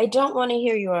 I don't want to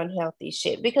hear your unhealthy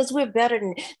shit, because we're better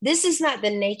than, this is not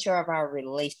the nature of our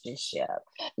relationship.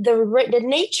 The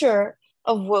nature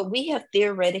of what we have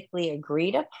theoretically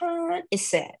agreed upon is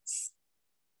sex.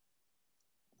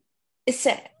 It's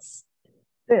sex.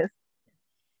 Yes.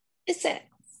 It's sex.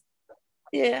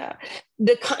 Yeah.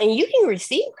 And you can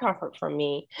receive comfort from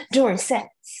me during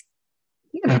sex.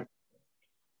 Yeah.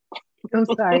 I'm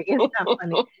sorry, it's not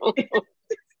funny.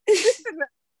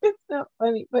 It's not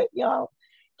funny, but y'all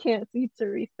can't see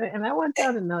Teresa, and I want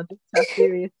y'all to know just how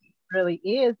serious it really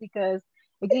is, because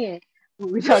again,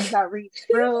 when we talk about reading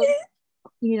bros,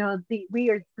 we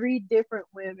are three different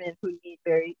women who need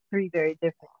three very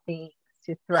different things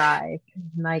to thrive.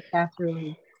 Like that's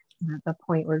really the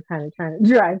point we're kind of trying to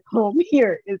drive home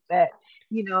here, is that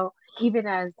even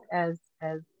as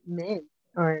men,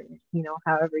 or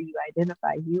however you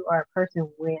identify, you are a person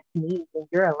with needs, and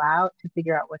you're allowed to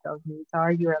figure out what those needs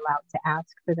are. You're allowed to ask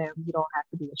for them. You don't have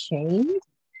to be ashamed.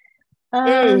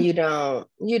 You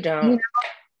don't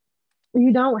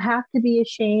you don't have to be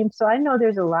ashamed. So I know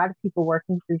there's a lot of people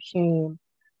working through shame,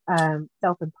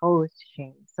 self-imposed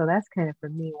shame. So that's kind of, for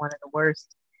me, one of the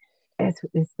worst.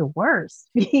 It's the worst,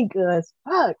 because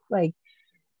fuck, like,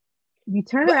 you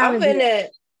turn around I'm gonna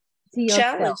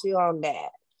challenge you on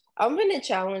that. I'm going to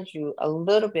challenge you a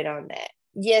little bit on that.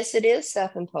 Yes, it is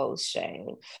self-imposed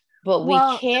shame, but we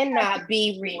cannot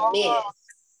be remiss.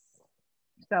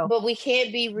 But we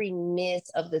can't be remiss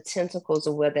of the tentacles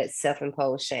of where that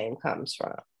self-imposed shame comes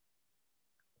from.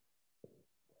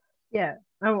 Yeah,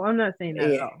 I'm not saying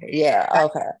that at all. Yeah,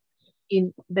 okay.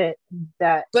 But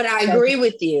I agree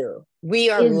with you. We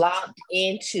are locked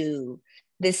into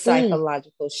this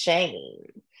psychological shame.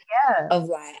 Yeah. Of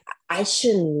like, I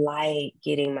shouldn't like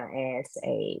getting my ass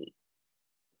ate.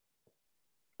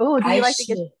 Oh, do you like to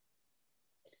get?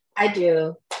 I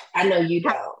do. I know you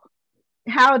don't.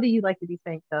 How do you like to be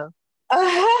spanked, though?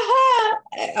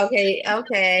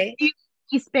 Okay.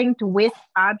 You spanked with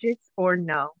objects, or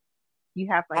no? You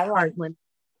have hard limits.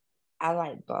 I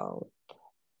like both.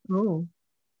 Oh,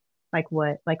 like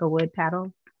what? Like a wood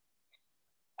paddle?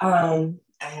 I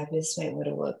have been spanked with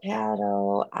a wood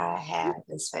paddle. I have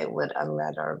been spanked with a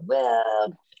leather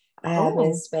whip. I have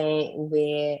been spanked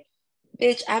with,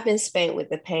 bitch, I've been spanked with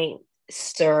the paint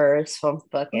stirrers from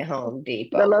fucking Home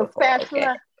Depot. The little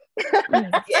spatula.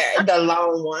 Yeah, the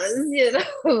long ones, you know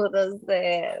what I'm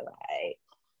saying?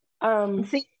 Like,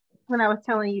 see, when I was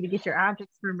telling you to get your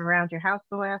objects from around your house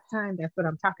the last time. That's what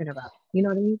I'm talking about. You know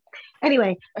what I mean?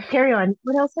 Anyway, carry on.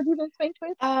 What else have you been spanked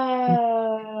with?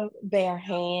 Bare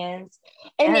hands.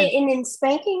 And Yes. then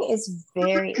spanking is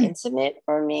very intimate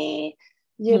for me.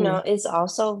 You know, it's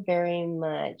also very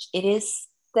much, it is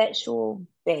sexual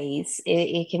based.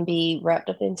 It can be wrapped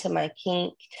up into my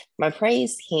kink, my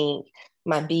praise kink,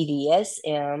 my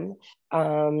BDSM.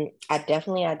 I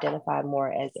definitely identify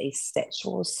more as a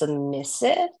sexual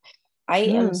submissive. I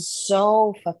am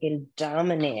so fucking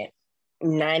dominant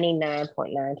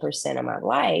 99.9% of my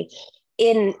life,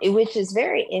 in which is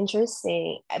very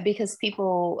interesting because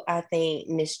people, I think,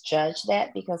 misjudge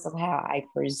that because of how I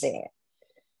present.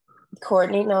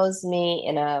 Kortni knows me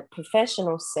in a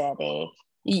professional setting.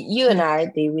 You and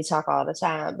I, we talk all the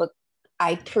time, but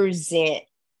I present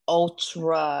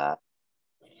ultra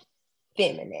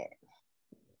feminine.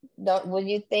 Would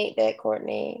you think that,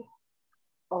 Kortni?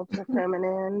 Ultra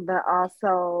feminine, but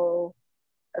also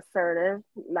assertive,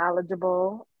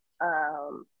 knowledgeable,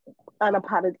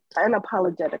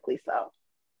 unapologetically so.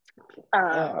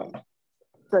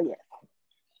 So yes.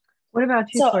 What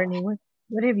about you, Kortni?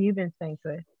 What have you been spanked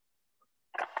with?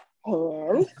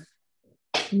 Hands.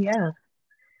 Yeah.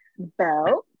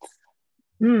 Belt.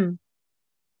 I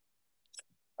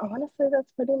want to say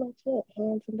that's pretty much it.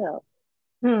 Hands and belt.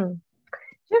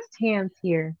 Just hands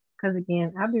here. Because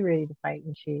again, I'll be ready to fight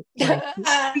and shit.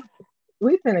 Like,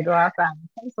 we finna go outside.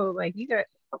 So like,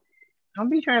 don't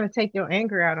be trying to take your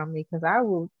anger out on me because I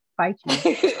will fight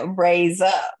you. Raise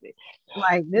up.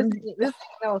 Like this is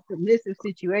no submissive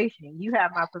situation. You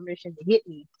have my permission to hit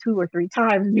me 2 or 3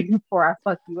 times before I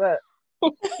fuck you up.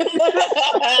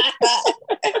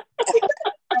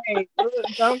 Hey, look,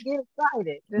 don't get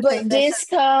excited. But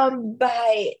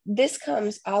this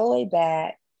comes all the way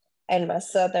back, and my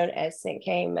southern accent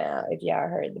came out. If y'all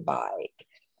heard the bike,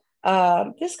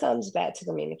 this comes back to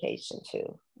communication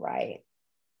too, right?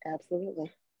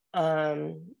 Absolutely.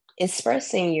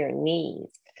 Expressing your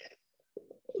needs,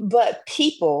 but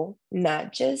people,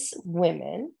 not just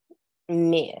women,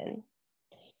 men,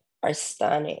 are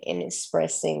stunning in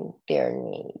expressing their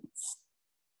needs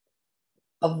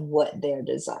of what they're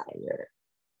desired.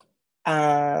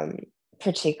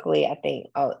 Particularly, I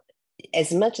think,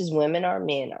 as much as women are,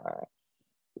 men are.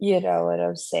 You know what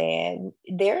I'm saying?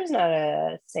 There's not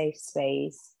a safe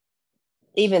space,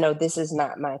 even though this is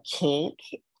not my kink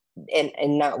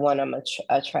and not one I'm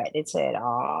attracted to at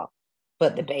all.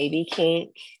 But the baby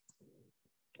kink,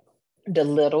 the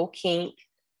little kink,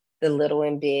 the little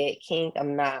and big kink,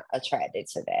 I'm not attracted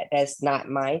to that. That's not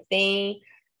my thing.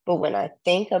 But when I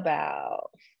think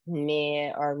about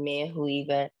men who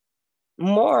even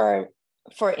more,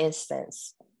 for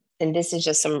instance, and this is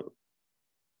just some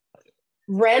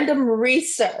random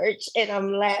research, and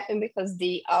I'm laughing because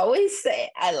Dee always say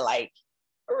I like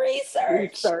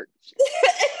research.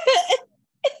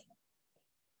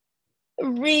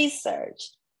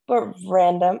 Research, but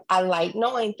random. I like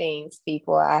knowing things,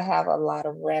 people. I have a lot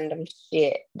of random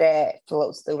shit that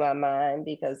floats through my mind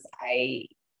because I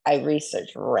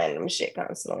research random shit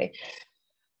constantly.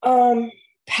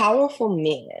 Powerful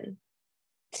men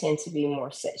tend to be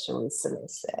more sexually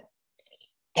submissive,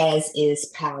 as is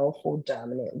powerful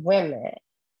dominant women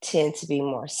tend to be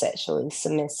more sexually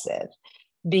submissive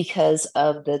because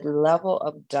of the level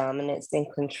of dominance and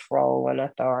control and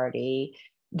authority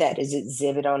that is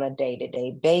exhibited on a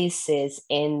day-to-day basis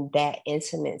in that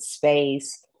intimate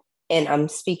space. And I'm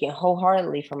speaking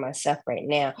wholeheartedly for myself right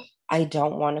now. I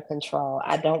don't want to control.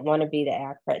 I don't want to be the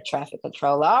air traffic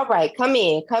controller. All right, come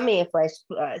in, Flash.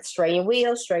 Straighten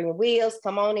your wheels.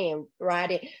 Come on in,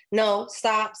 ride it. No,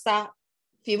 stop.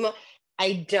 Few more.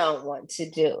 I don't want to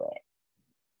do it.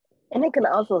 And it can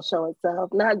also show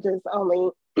itself, not just only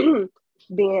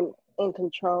being in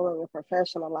control in your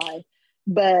professional life,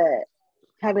 but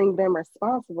having been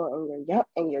responsible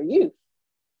in your youth.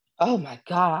 Oh my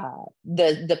God.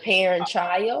 The parent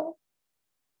child.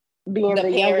 Being the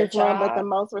youngest one, but the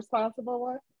most responsible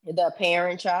one. The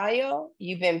parent child.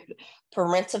 You've been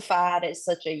parentified at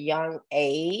such a young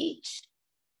age.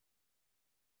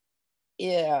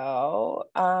 You know,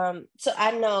 so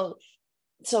I know,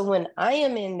 so when I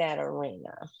am in that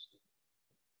arena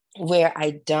where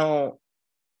I don't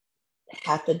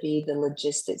have to be the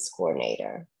logistics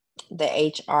coordinator, the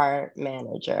HR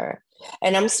manager,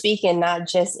 and I'm speaking not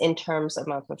just in terms of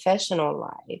my professional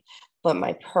life, but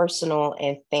my personal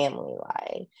and family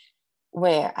life,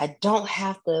 where I don't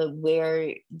have to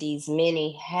wear these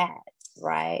many hats,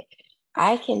 right?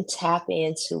 I can tap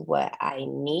into what I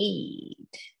need.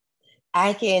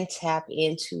 I can tap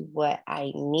into what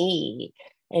I need.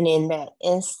 And in that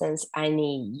instance, I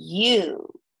need you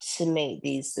to make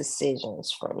these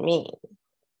decisions for me.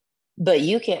 But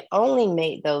you can only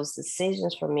make those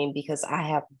decisions for me because I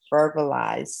have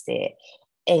verbalized it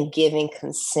and given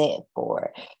consent for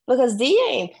it. Because D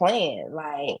ain't playing.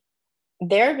 Like,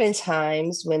 there have been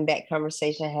times when that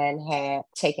conversation hadn't had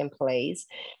taken place,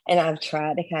 and I've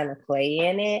tried to kind of play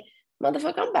in it.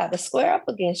 Motherfucker, I'm about to square up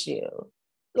against you.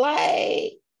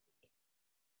 Like,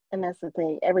 and that's the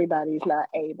thing. Everybody's not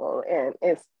able, and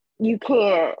you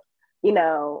can't.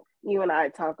 You and I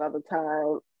talk all the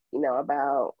time.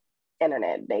 About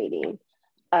internet dating.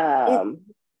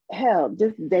 Hell,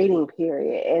 just dating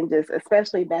period, and just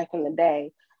especially back in the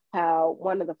day, how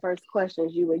one of the first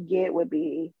questions you would get would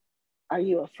be, "Are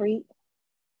you a freak?"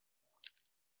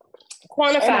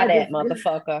 Quantify that,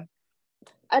 motherfucker.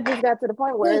 I just got to the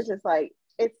point where it's just like,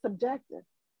 it's subjective.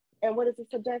 And what is it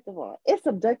subjective on? It's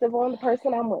subjective on the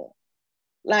person I'm with.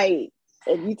 Like,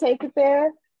 if you take it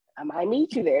there, I might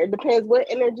meet you there. It depends what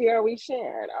energy are we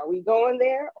sharing. Are we going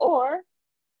there? Or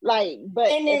like, but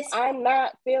if I'm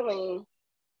not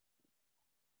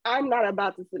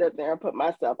about to sit up there and put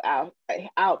myself out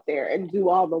there and do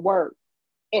all the work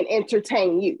and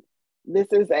entertain you. This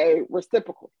is a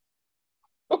reciprocal.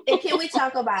 And can we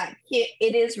talk about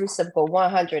it is reciprocal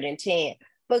 110,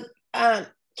 but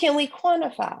can we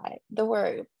quantify the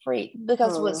word freak?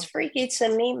 Because what's freaky to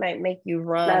me might make you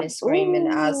run and scream in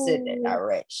the opposite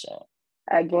direction.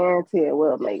 I guarantee it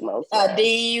will make most sense.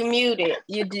 D, you muted.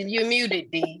 You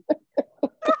muted, D.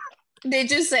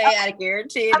 Did you say I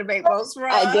guarantee it will make most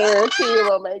run? I guarantee it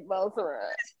will make most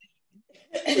run.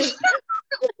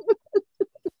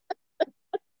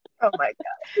 Oh my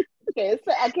God.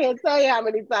 I can't tell you how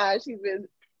many times she's been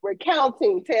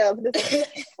recounting tales.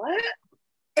 What?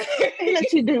 They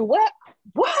let you do what?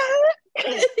 What?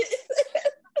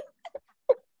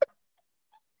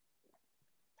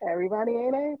 Everybody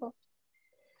ain't able.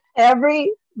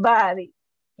 Everybody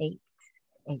ain't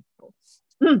able.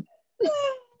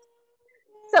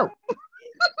 So.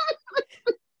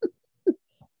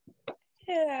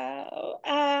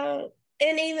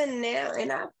 And even now,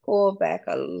 and I pull back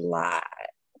a lot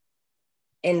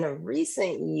in the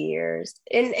recent years,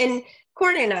 and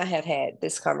Kortni and I have had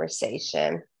this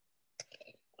conversation.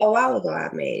 A while ago,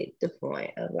 I made the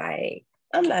point of like,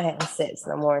 I'm not having sex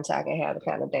no more until I can have the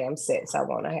kind of damn sex I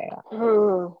want to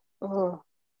have.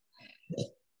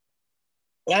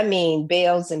 I mean,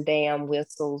 bells and damn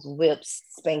whistles, whips,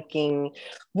 spanking,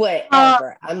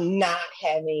 whatever. I'm not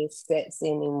having sex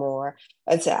anymore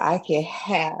until I can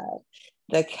have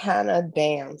the kind of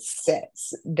damn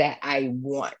sex that I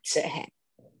want to have.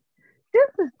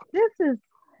 This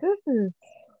is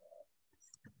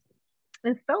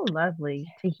it's so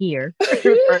lovely to hear. That's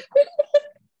the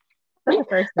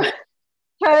first thing.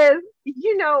 Because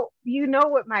you know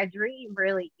what my dream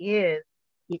really is.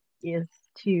 It is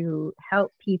to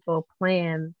help people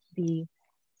plan the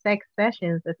sex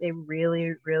sessions that they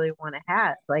really, really want to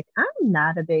have. Like, I'm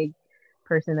not a big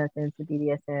person that's into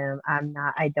BDSM.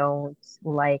 I don't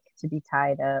like to be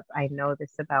tied up. I know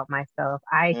this about myself.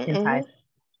 I can tie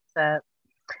up.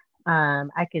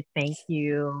 I could thank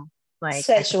you. Like,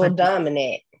 sexual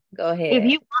dominant. Go ahead. If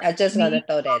you I just want to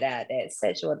throw that out there.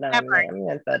 Sexual dominant. I'm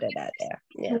going to throw that out there.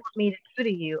 Yeah. You want me to do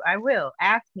to you? I will.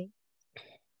 Ask me.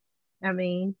 I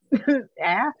mean,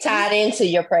 tied into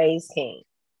your praise king.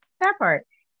 That part.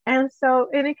 And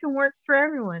it can work for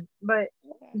everyone. But,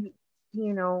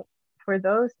 for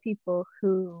those people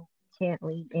who can't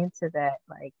lead into that,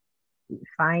 like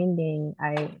finding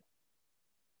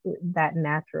that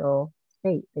natural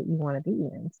state that you want to be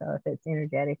in. So if it's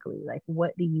energetically, like,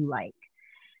 what do you like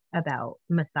about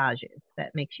massages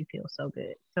that makes you feel so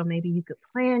good? So maybe you could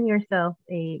plan yourself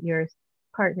your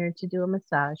partner to do a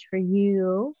massage for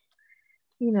you.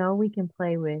 We can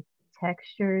play with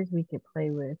textures. We could play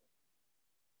with,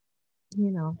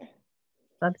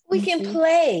 substances. We can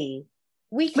play.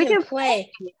 We can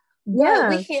play. Yeah. Well,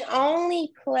 we can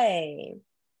only play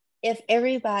if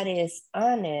everybody is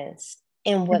honest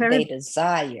in what they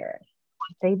desire.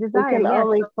 We can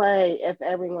only play if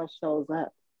everyone shows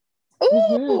up.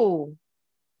 Ooh.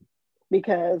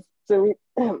 Because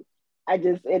I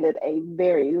just ended a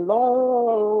very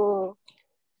long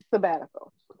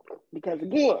sabbatical. Because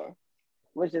again,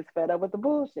 was just fed up with the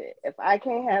bullshit. If I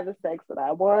can't have the sex that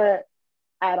I want,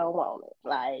 I don't want it.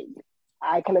 Like,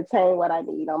 I can attain what I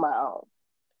need on my own.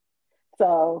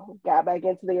 So got back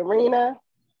into the arena.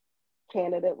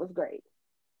 Candidate was great.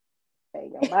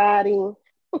 And your body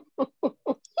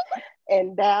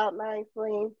endowed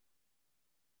nicely.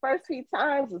 First few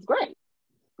times was great.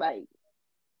 Like,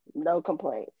 no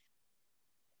complaints.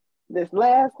 This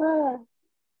last time,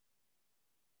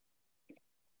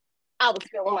 I was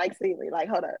feeling like Celie. Like,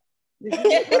 hold up. Did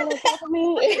you just go on top of me?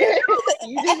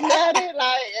 You just nodded?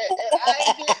 Like, and I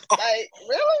ain't just, like,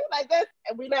 really? Like, that's,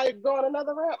 and we not going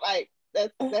another round? Like,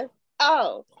 that's,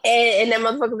 oh. And that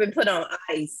motherfucker been put on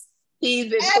ice.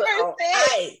 He's been put on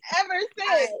ice. Ever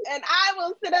since. And I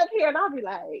will sit up here and I'll be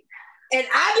like, and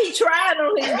I be trying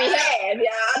on his behalf,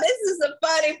 y'all. This is the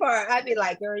funny part. I be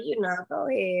like, girl, you know, go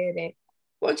ahead and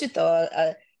won't you throw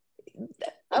a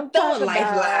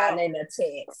lifeline in the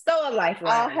text. Throw a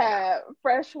lifeline. I'll have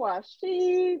fresh washed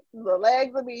sheets, the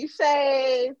legs will be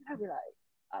shaved. I'll be like,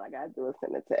 all I gotta do is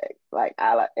send a text. Like,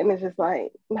 and it's just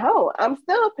like, no, I'm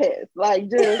still pissed. Like,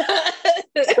 just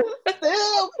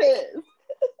still pissed.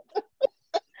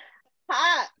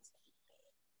 Hot.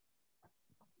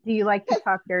 Do you like to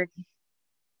talk dirty?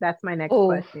 That's my next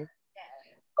question.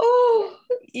 Oh,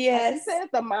 yes. I said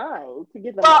the mind to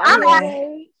get the mind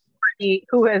away.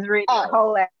 Who has written a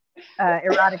whole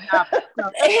erotic novel.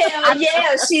 So, hell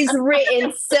yeah, she's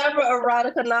written several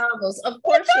erotica novels. Of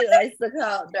course she likes to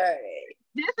call dirty.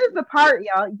 This is the part,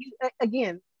 y'all. You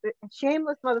again,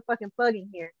 shameless motherfucking plugging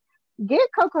here. Get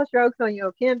Coco Strokes on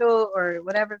your Kindle or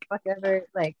whatever the fuck ever,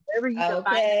 like wherever you can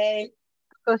find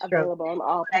Coco Strokes. Available on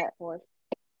all platforms.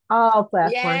 All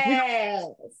platforms. Yes.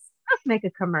 Let's make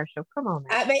a commercial. Come on,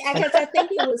 man. I mean, I guess I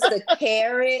think it was the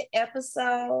carrot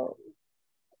episode.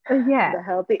 Yeah, the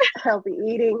healthy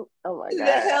eating. Oh my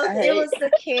god! It was the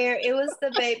carrot. It was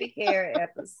the baby carrot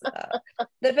episode.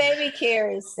 The baby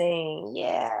carrot scene.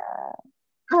 Yeah.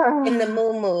 In the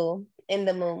moo.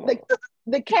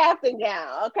 The captain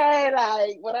gown. Okay,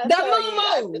 like when I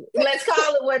the moo. Let's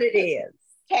call it what it is.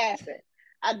 Captain.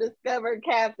 I discovered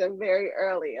Captain very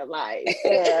early in life,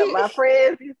 and my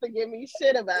friends used to give me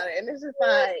shit about it, and it's just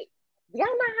like, y'all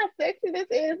know how sexy this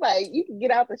is? Like, you can get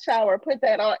out the shower, put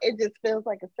that on, it just feels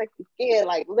like a sexy skin.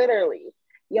 Like, literally,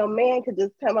 your man could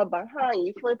just come up behind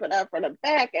you, flip it up from the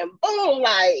back, and boom,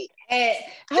 like. And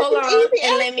hold on,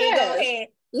 and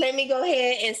let me go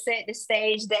ahead and set the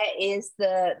stage. That is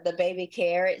the baby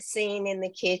carrot scene in the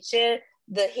kitchen.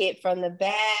 The hit from the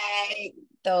back,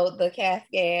 throw the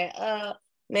Afghan up,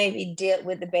 maybe dip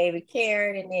with the baby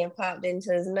carrot, and then popped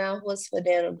into his mouth. What's for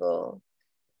dinner, boo?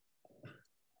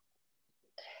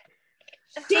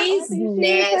 She's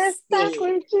nasty.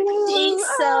 She's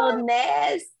so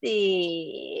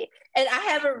nasty. And I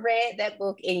haven't read that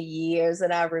book in years,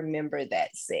 and I remember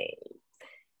that scene.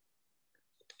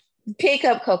 Pick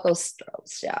up Coco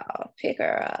Strokes, y'all. Pick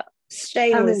her up.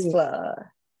 Shameless plug.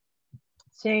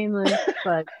 Shameless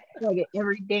plug. Plug it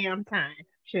every damn time.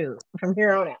 Shoot. From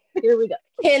here on out. Here we go.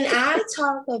 Can I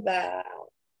talk about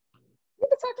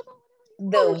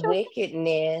the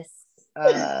wickedness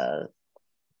of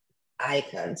eye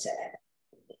contact?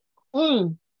 I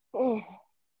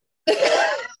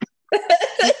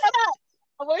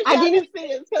didn't see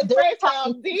it because first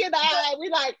time D and I, we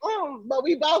like, but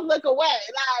we both look away.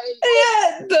 Like,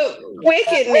 yeah, the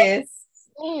wickedness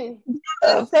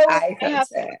of eye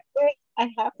contact. I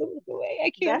have to look away.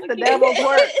 I can't. That's the devil's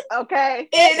work, okay?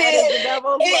 It is the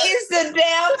devil's work. It is the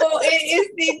devil. It is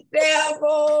the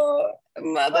devil.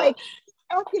 Mother. Like,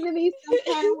 talking to me some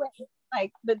kind of way.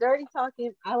 Like, the dirty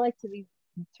talking, I like to be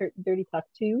dirty talk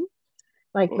too.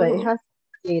 Like, but it has to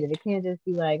be creative. It can't just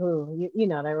be like, oh, you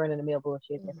know, that run of the mill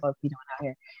bullshit that folks be doing out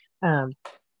here.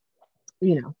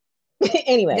 You know.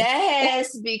 Anyway. That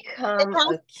has become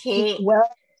a king. Well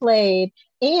played,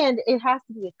 and it has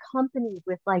to be accompanied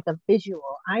with like a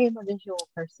visual. I am a visual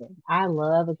person. I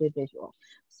love a good visual.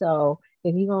 So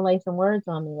if you're gonna lay some words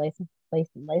on me, lay some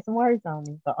words on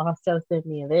me, but also send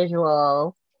me a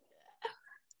visual,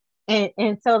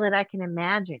 and so that I can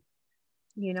imagine.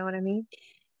 You know what I mean?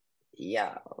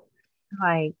 Yeah.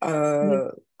 Like,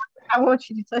 I want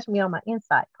you to touch me on my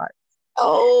inside parts.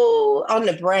 Oh, on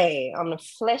the brain, on the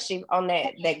fleshy, on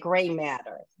that gray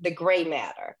matter, the gray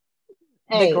matter.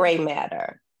 The gray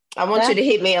matter. I want you to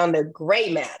hit me on the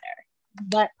gray matter.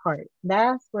 That part.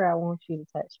 That's where I want you to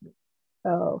touch me.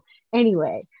 So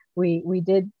anyway, we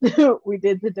did we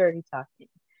did the dirty talking,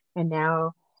 and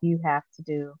now you have to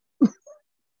do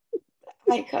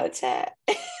eye contact.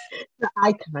 The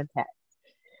eye contact.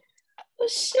 Oh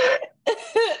shit.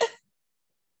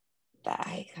 The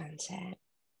eye contact.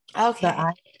 Okay.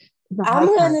 I'm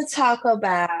going to talk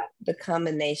about the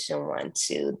combination 1,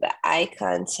 2, the eye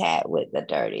contact with the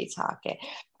dirty talking.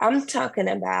 I'm talking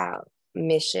about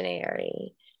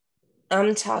missionary.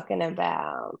 I'm talking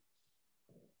about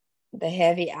the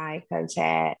heavy eye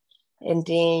contact, and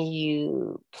then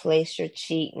you place your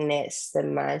cheek next to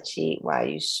my cheek while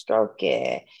you stroke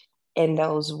it, and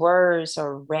those words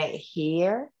are right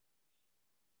here.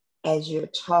 As you're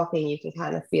talking, you can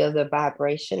kind of feel the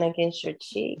vibration against your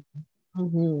cheek.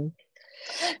 Mm-hmm.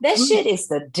 That shit is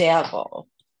the devil.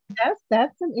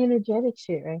 That's some energetic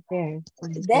shit right there.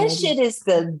 That shit is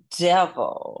the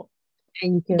devil.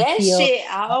 And you can that feel shit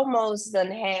almost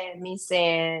done had me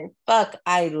saying, fuck,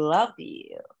 I love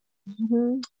you.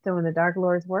 doing the Dark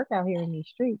Lord's work out here in these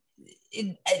streets.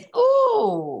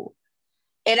 Ooh.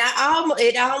 And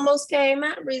it almost came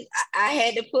out. I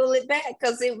had to pull it back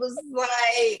because it was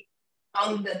like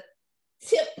on the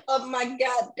tip of my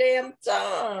goddamn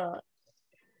tongue.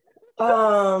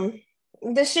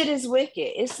 The shit is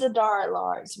wicked. It's the Dark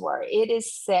Lord's work. It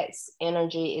is sex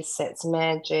energy. It's sex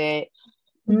magic.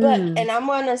 But and I'm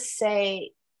gonna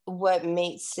say what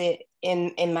makes it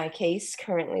in my case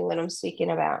currently, what I'm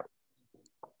speaking about,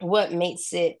 what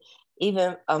makes it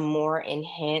even a more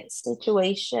enhanced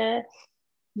situation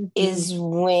is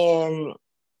when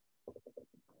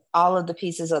all of the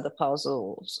pieces of the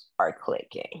puzzles are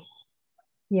clicking.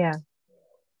 Yeah.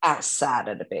 Outside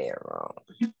of the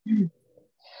bedroom.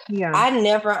 Yeah. I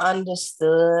never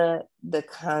understood the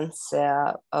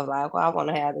concept of like, well, I want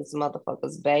to have this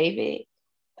motherfucker's baby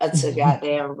until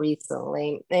goddamn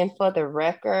recently. And for the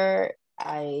record,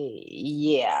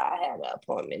 I had an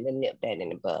appointment to nip that in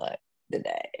the bud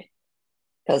today.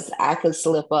 Because I could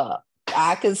slip up.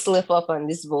 I could slip up on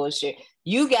this bullshit.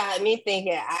 You got me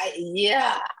thinking,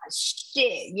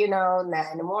 shit, now in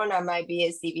the morning I might be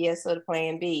at CVS for the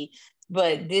plan B.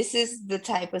 But this is the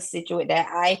type of situation, that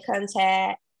eye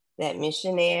contact, that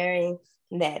missionary,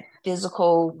 that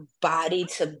physical body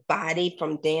to body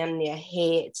from damn near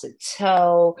head to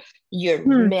toe. You're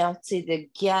melted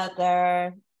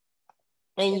together.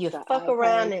 And it's you fuck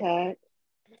around.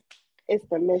 It's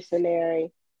the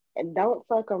missionary. And don't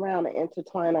fuck around and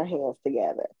intertwine our hands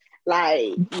together.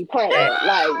 Like, you playing.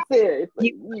 Like,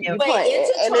 seriously. You playing.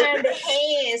 Intertwine the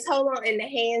hands. Hold on. And the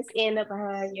hands end up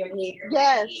behind your hair.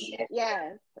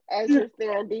 Yes. As you're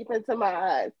staring deep into my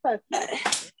eyes.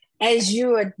 Perfect. As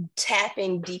you are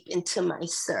tapping deep into my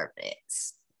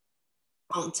cervix.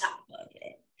 On top of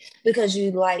it. Because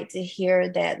you like to hear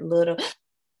that little...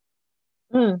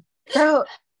 Girl.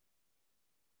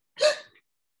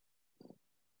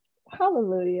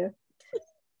 Hallelujah.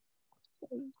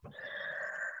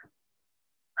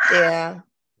 Yeah.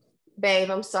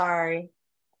 Babe, I'm sorry.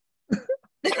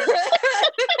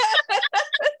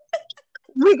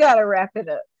 We gotta wrap it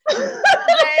up. Babe,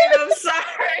 I'm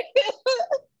sorry.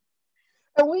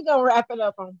 And we gonna wrap it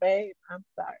up on Babe, I'm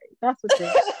sorry. That's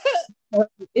what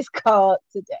it's called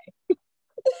today.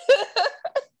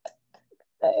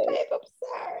 Babe, I'm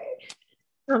sorry.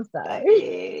 I'm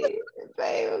sorry.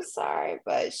 Babe, I'm sorry,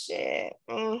 but shit.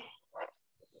 Ooh,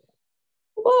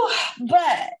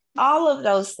 but all of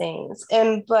those things.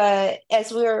 But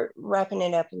as we're wrapping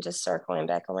it up and just circling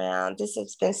back around, this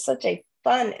has been such a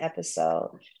fun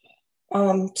episode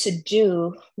to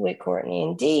do with Kortni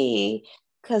and Dee,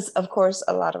 because of course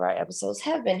a lot of our episodes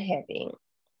have been heavy.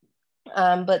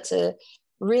 But to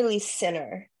really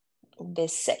center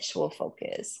this sexual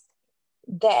focus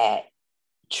that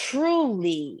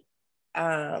truly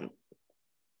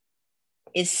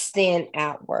is stand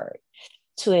outward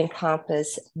to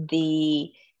encompass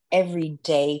the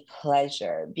everyday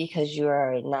pleasure, because you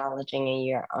are acknowledging and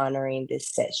you're honoring this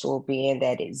sexual being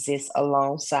that exists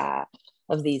alongside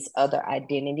of these other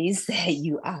identities that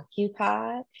you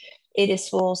occupy. It is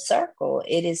full circle.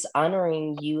 It is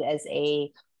honoring you as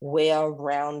a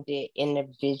well-rounded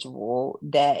individual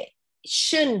that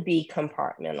shouldn't be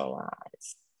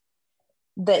compartmentalized.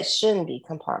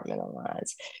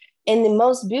 And the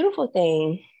most beautiful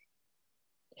thing,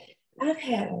 I've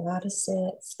had a lot of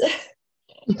sex.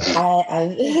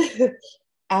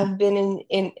 I've been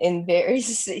in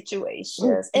various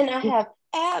situations, and I have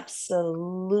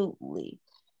absolutely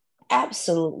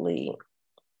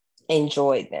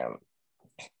enjoyed them.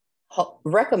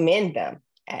 Recommend them,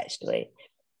 actually.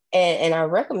 And I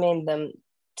recommend them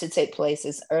to take place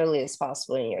as early as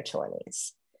possible in your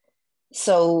 20s.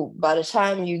 So by the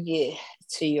time you get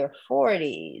to your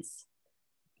 40s,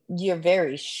 you're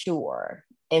very sure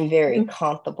and very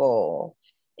comfortable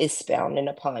expounding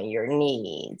upon your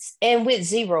needs, and with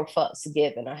zero fucks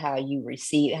given on how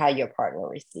your partner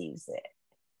receives it.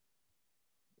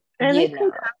 And it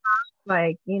can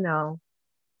come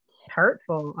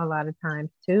hurtful a lot of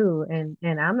times too. And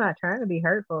I'm not trying to be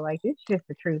hurtful. Like, it's just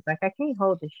the truth. Like, I can't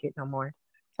hold this shit no more.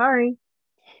 Sorry.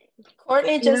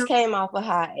 Kortni just came off a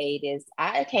hiatus.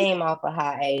 I came off a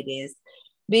hiatus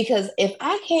because if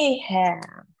I can't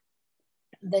have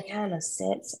the kind of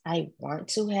sex I want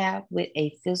to have with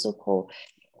a physical,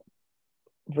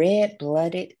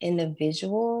 red-blooded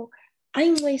individual,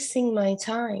 I'm wasting my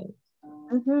time.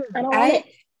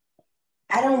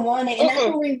 I don't want it. And I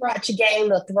can rewatch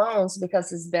Game of Thrones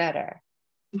because it's better.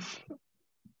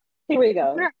 Here we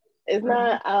go. It's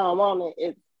not on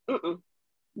it. It's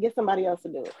get somebody else to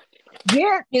do it.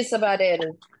 Yeah. Get somebody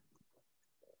to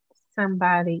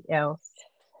Somebody else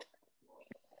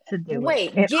to do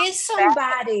wait. it. Get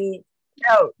somebody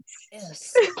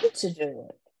else to do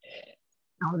it.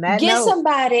 On that Get note,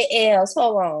 somebody else,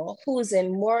 hold on, who's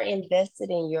more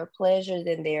invested in your pleasure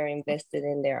than they're invested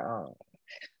in their own.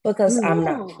 Because I'm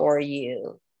not for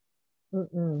you.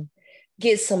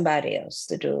 Get somebody else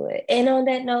to do it. And on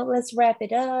that note, let's wrap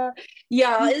it up.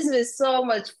 Y'all, it's been so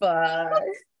much fun.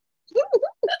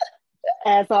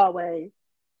 As always.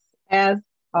 As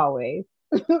always.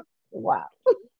 Wow.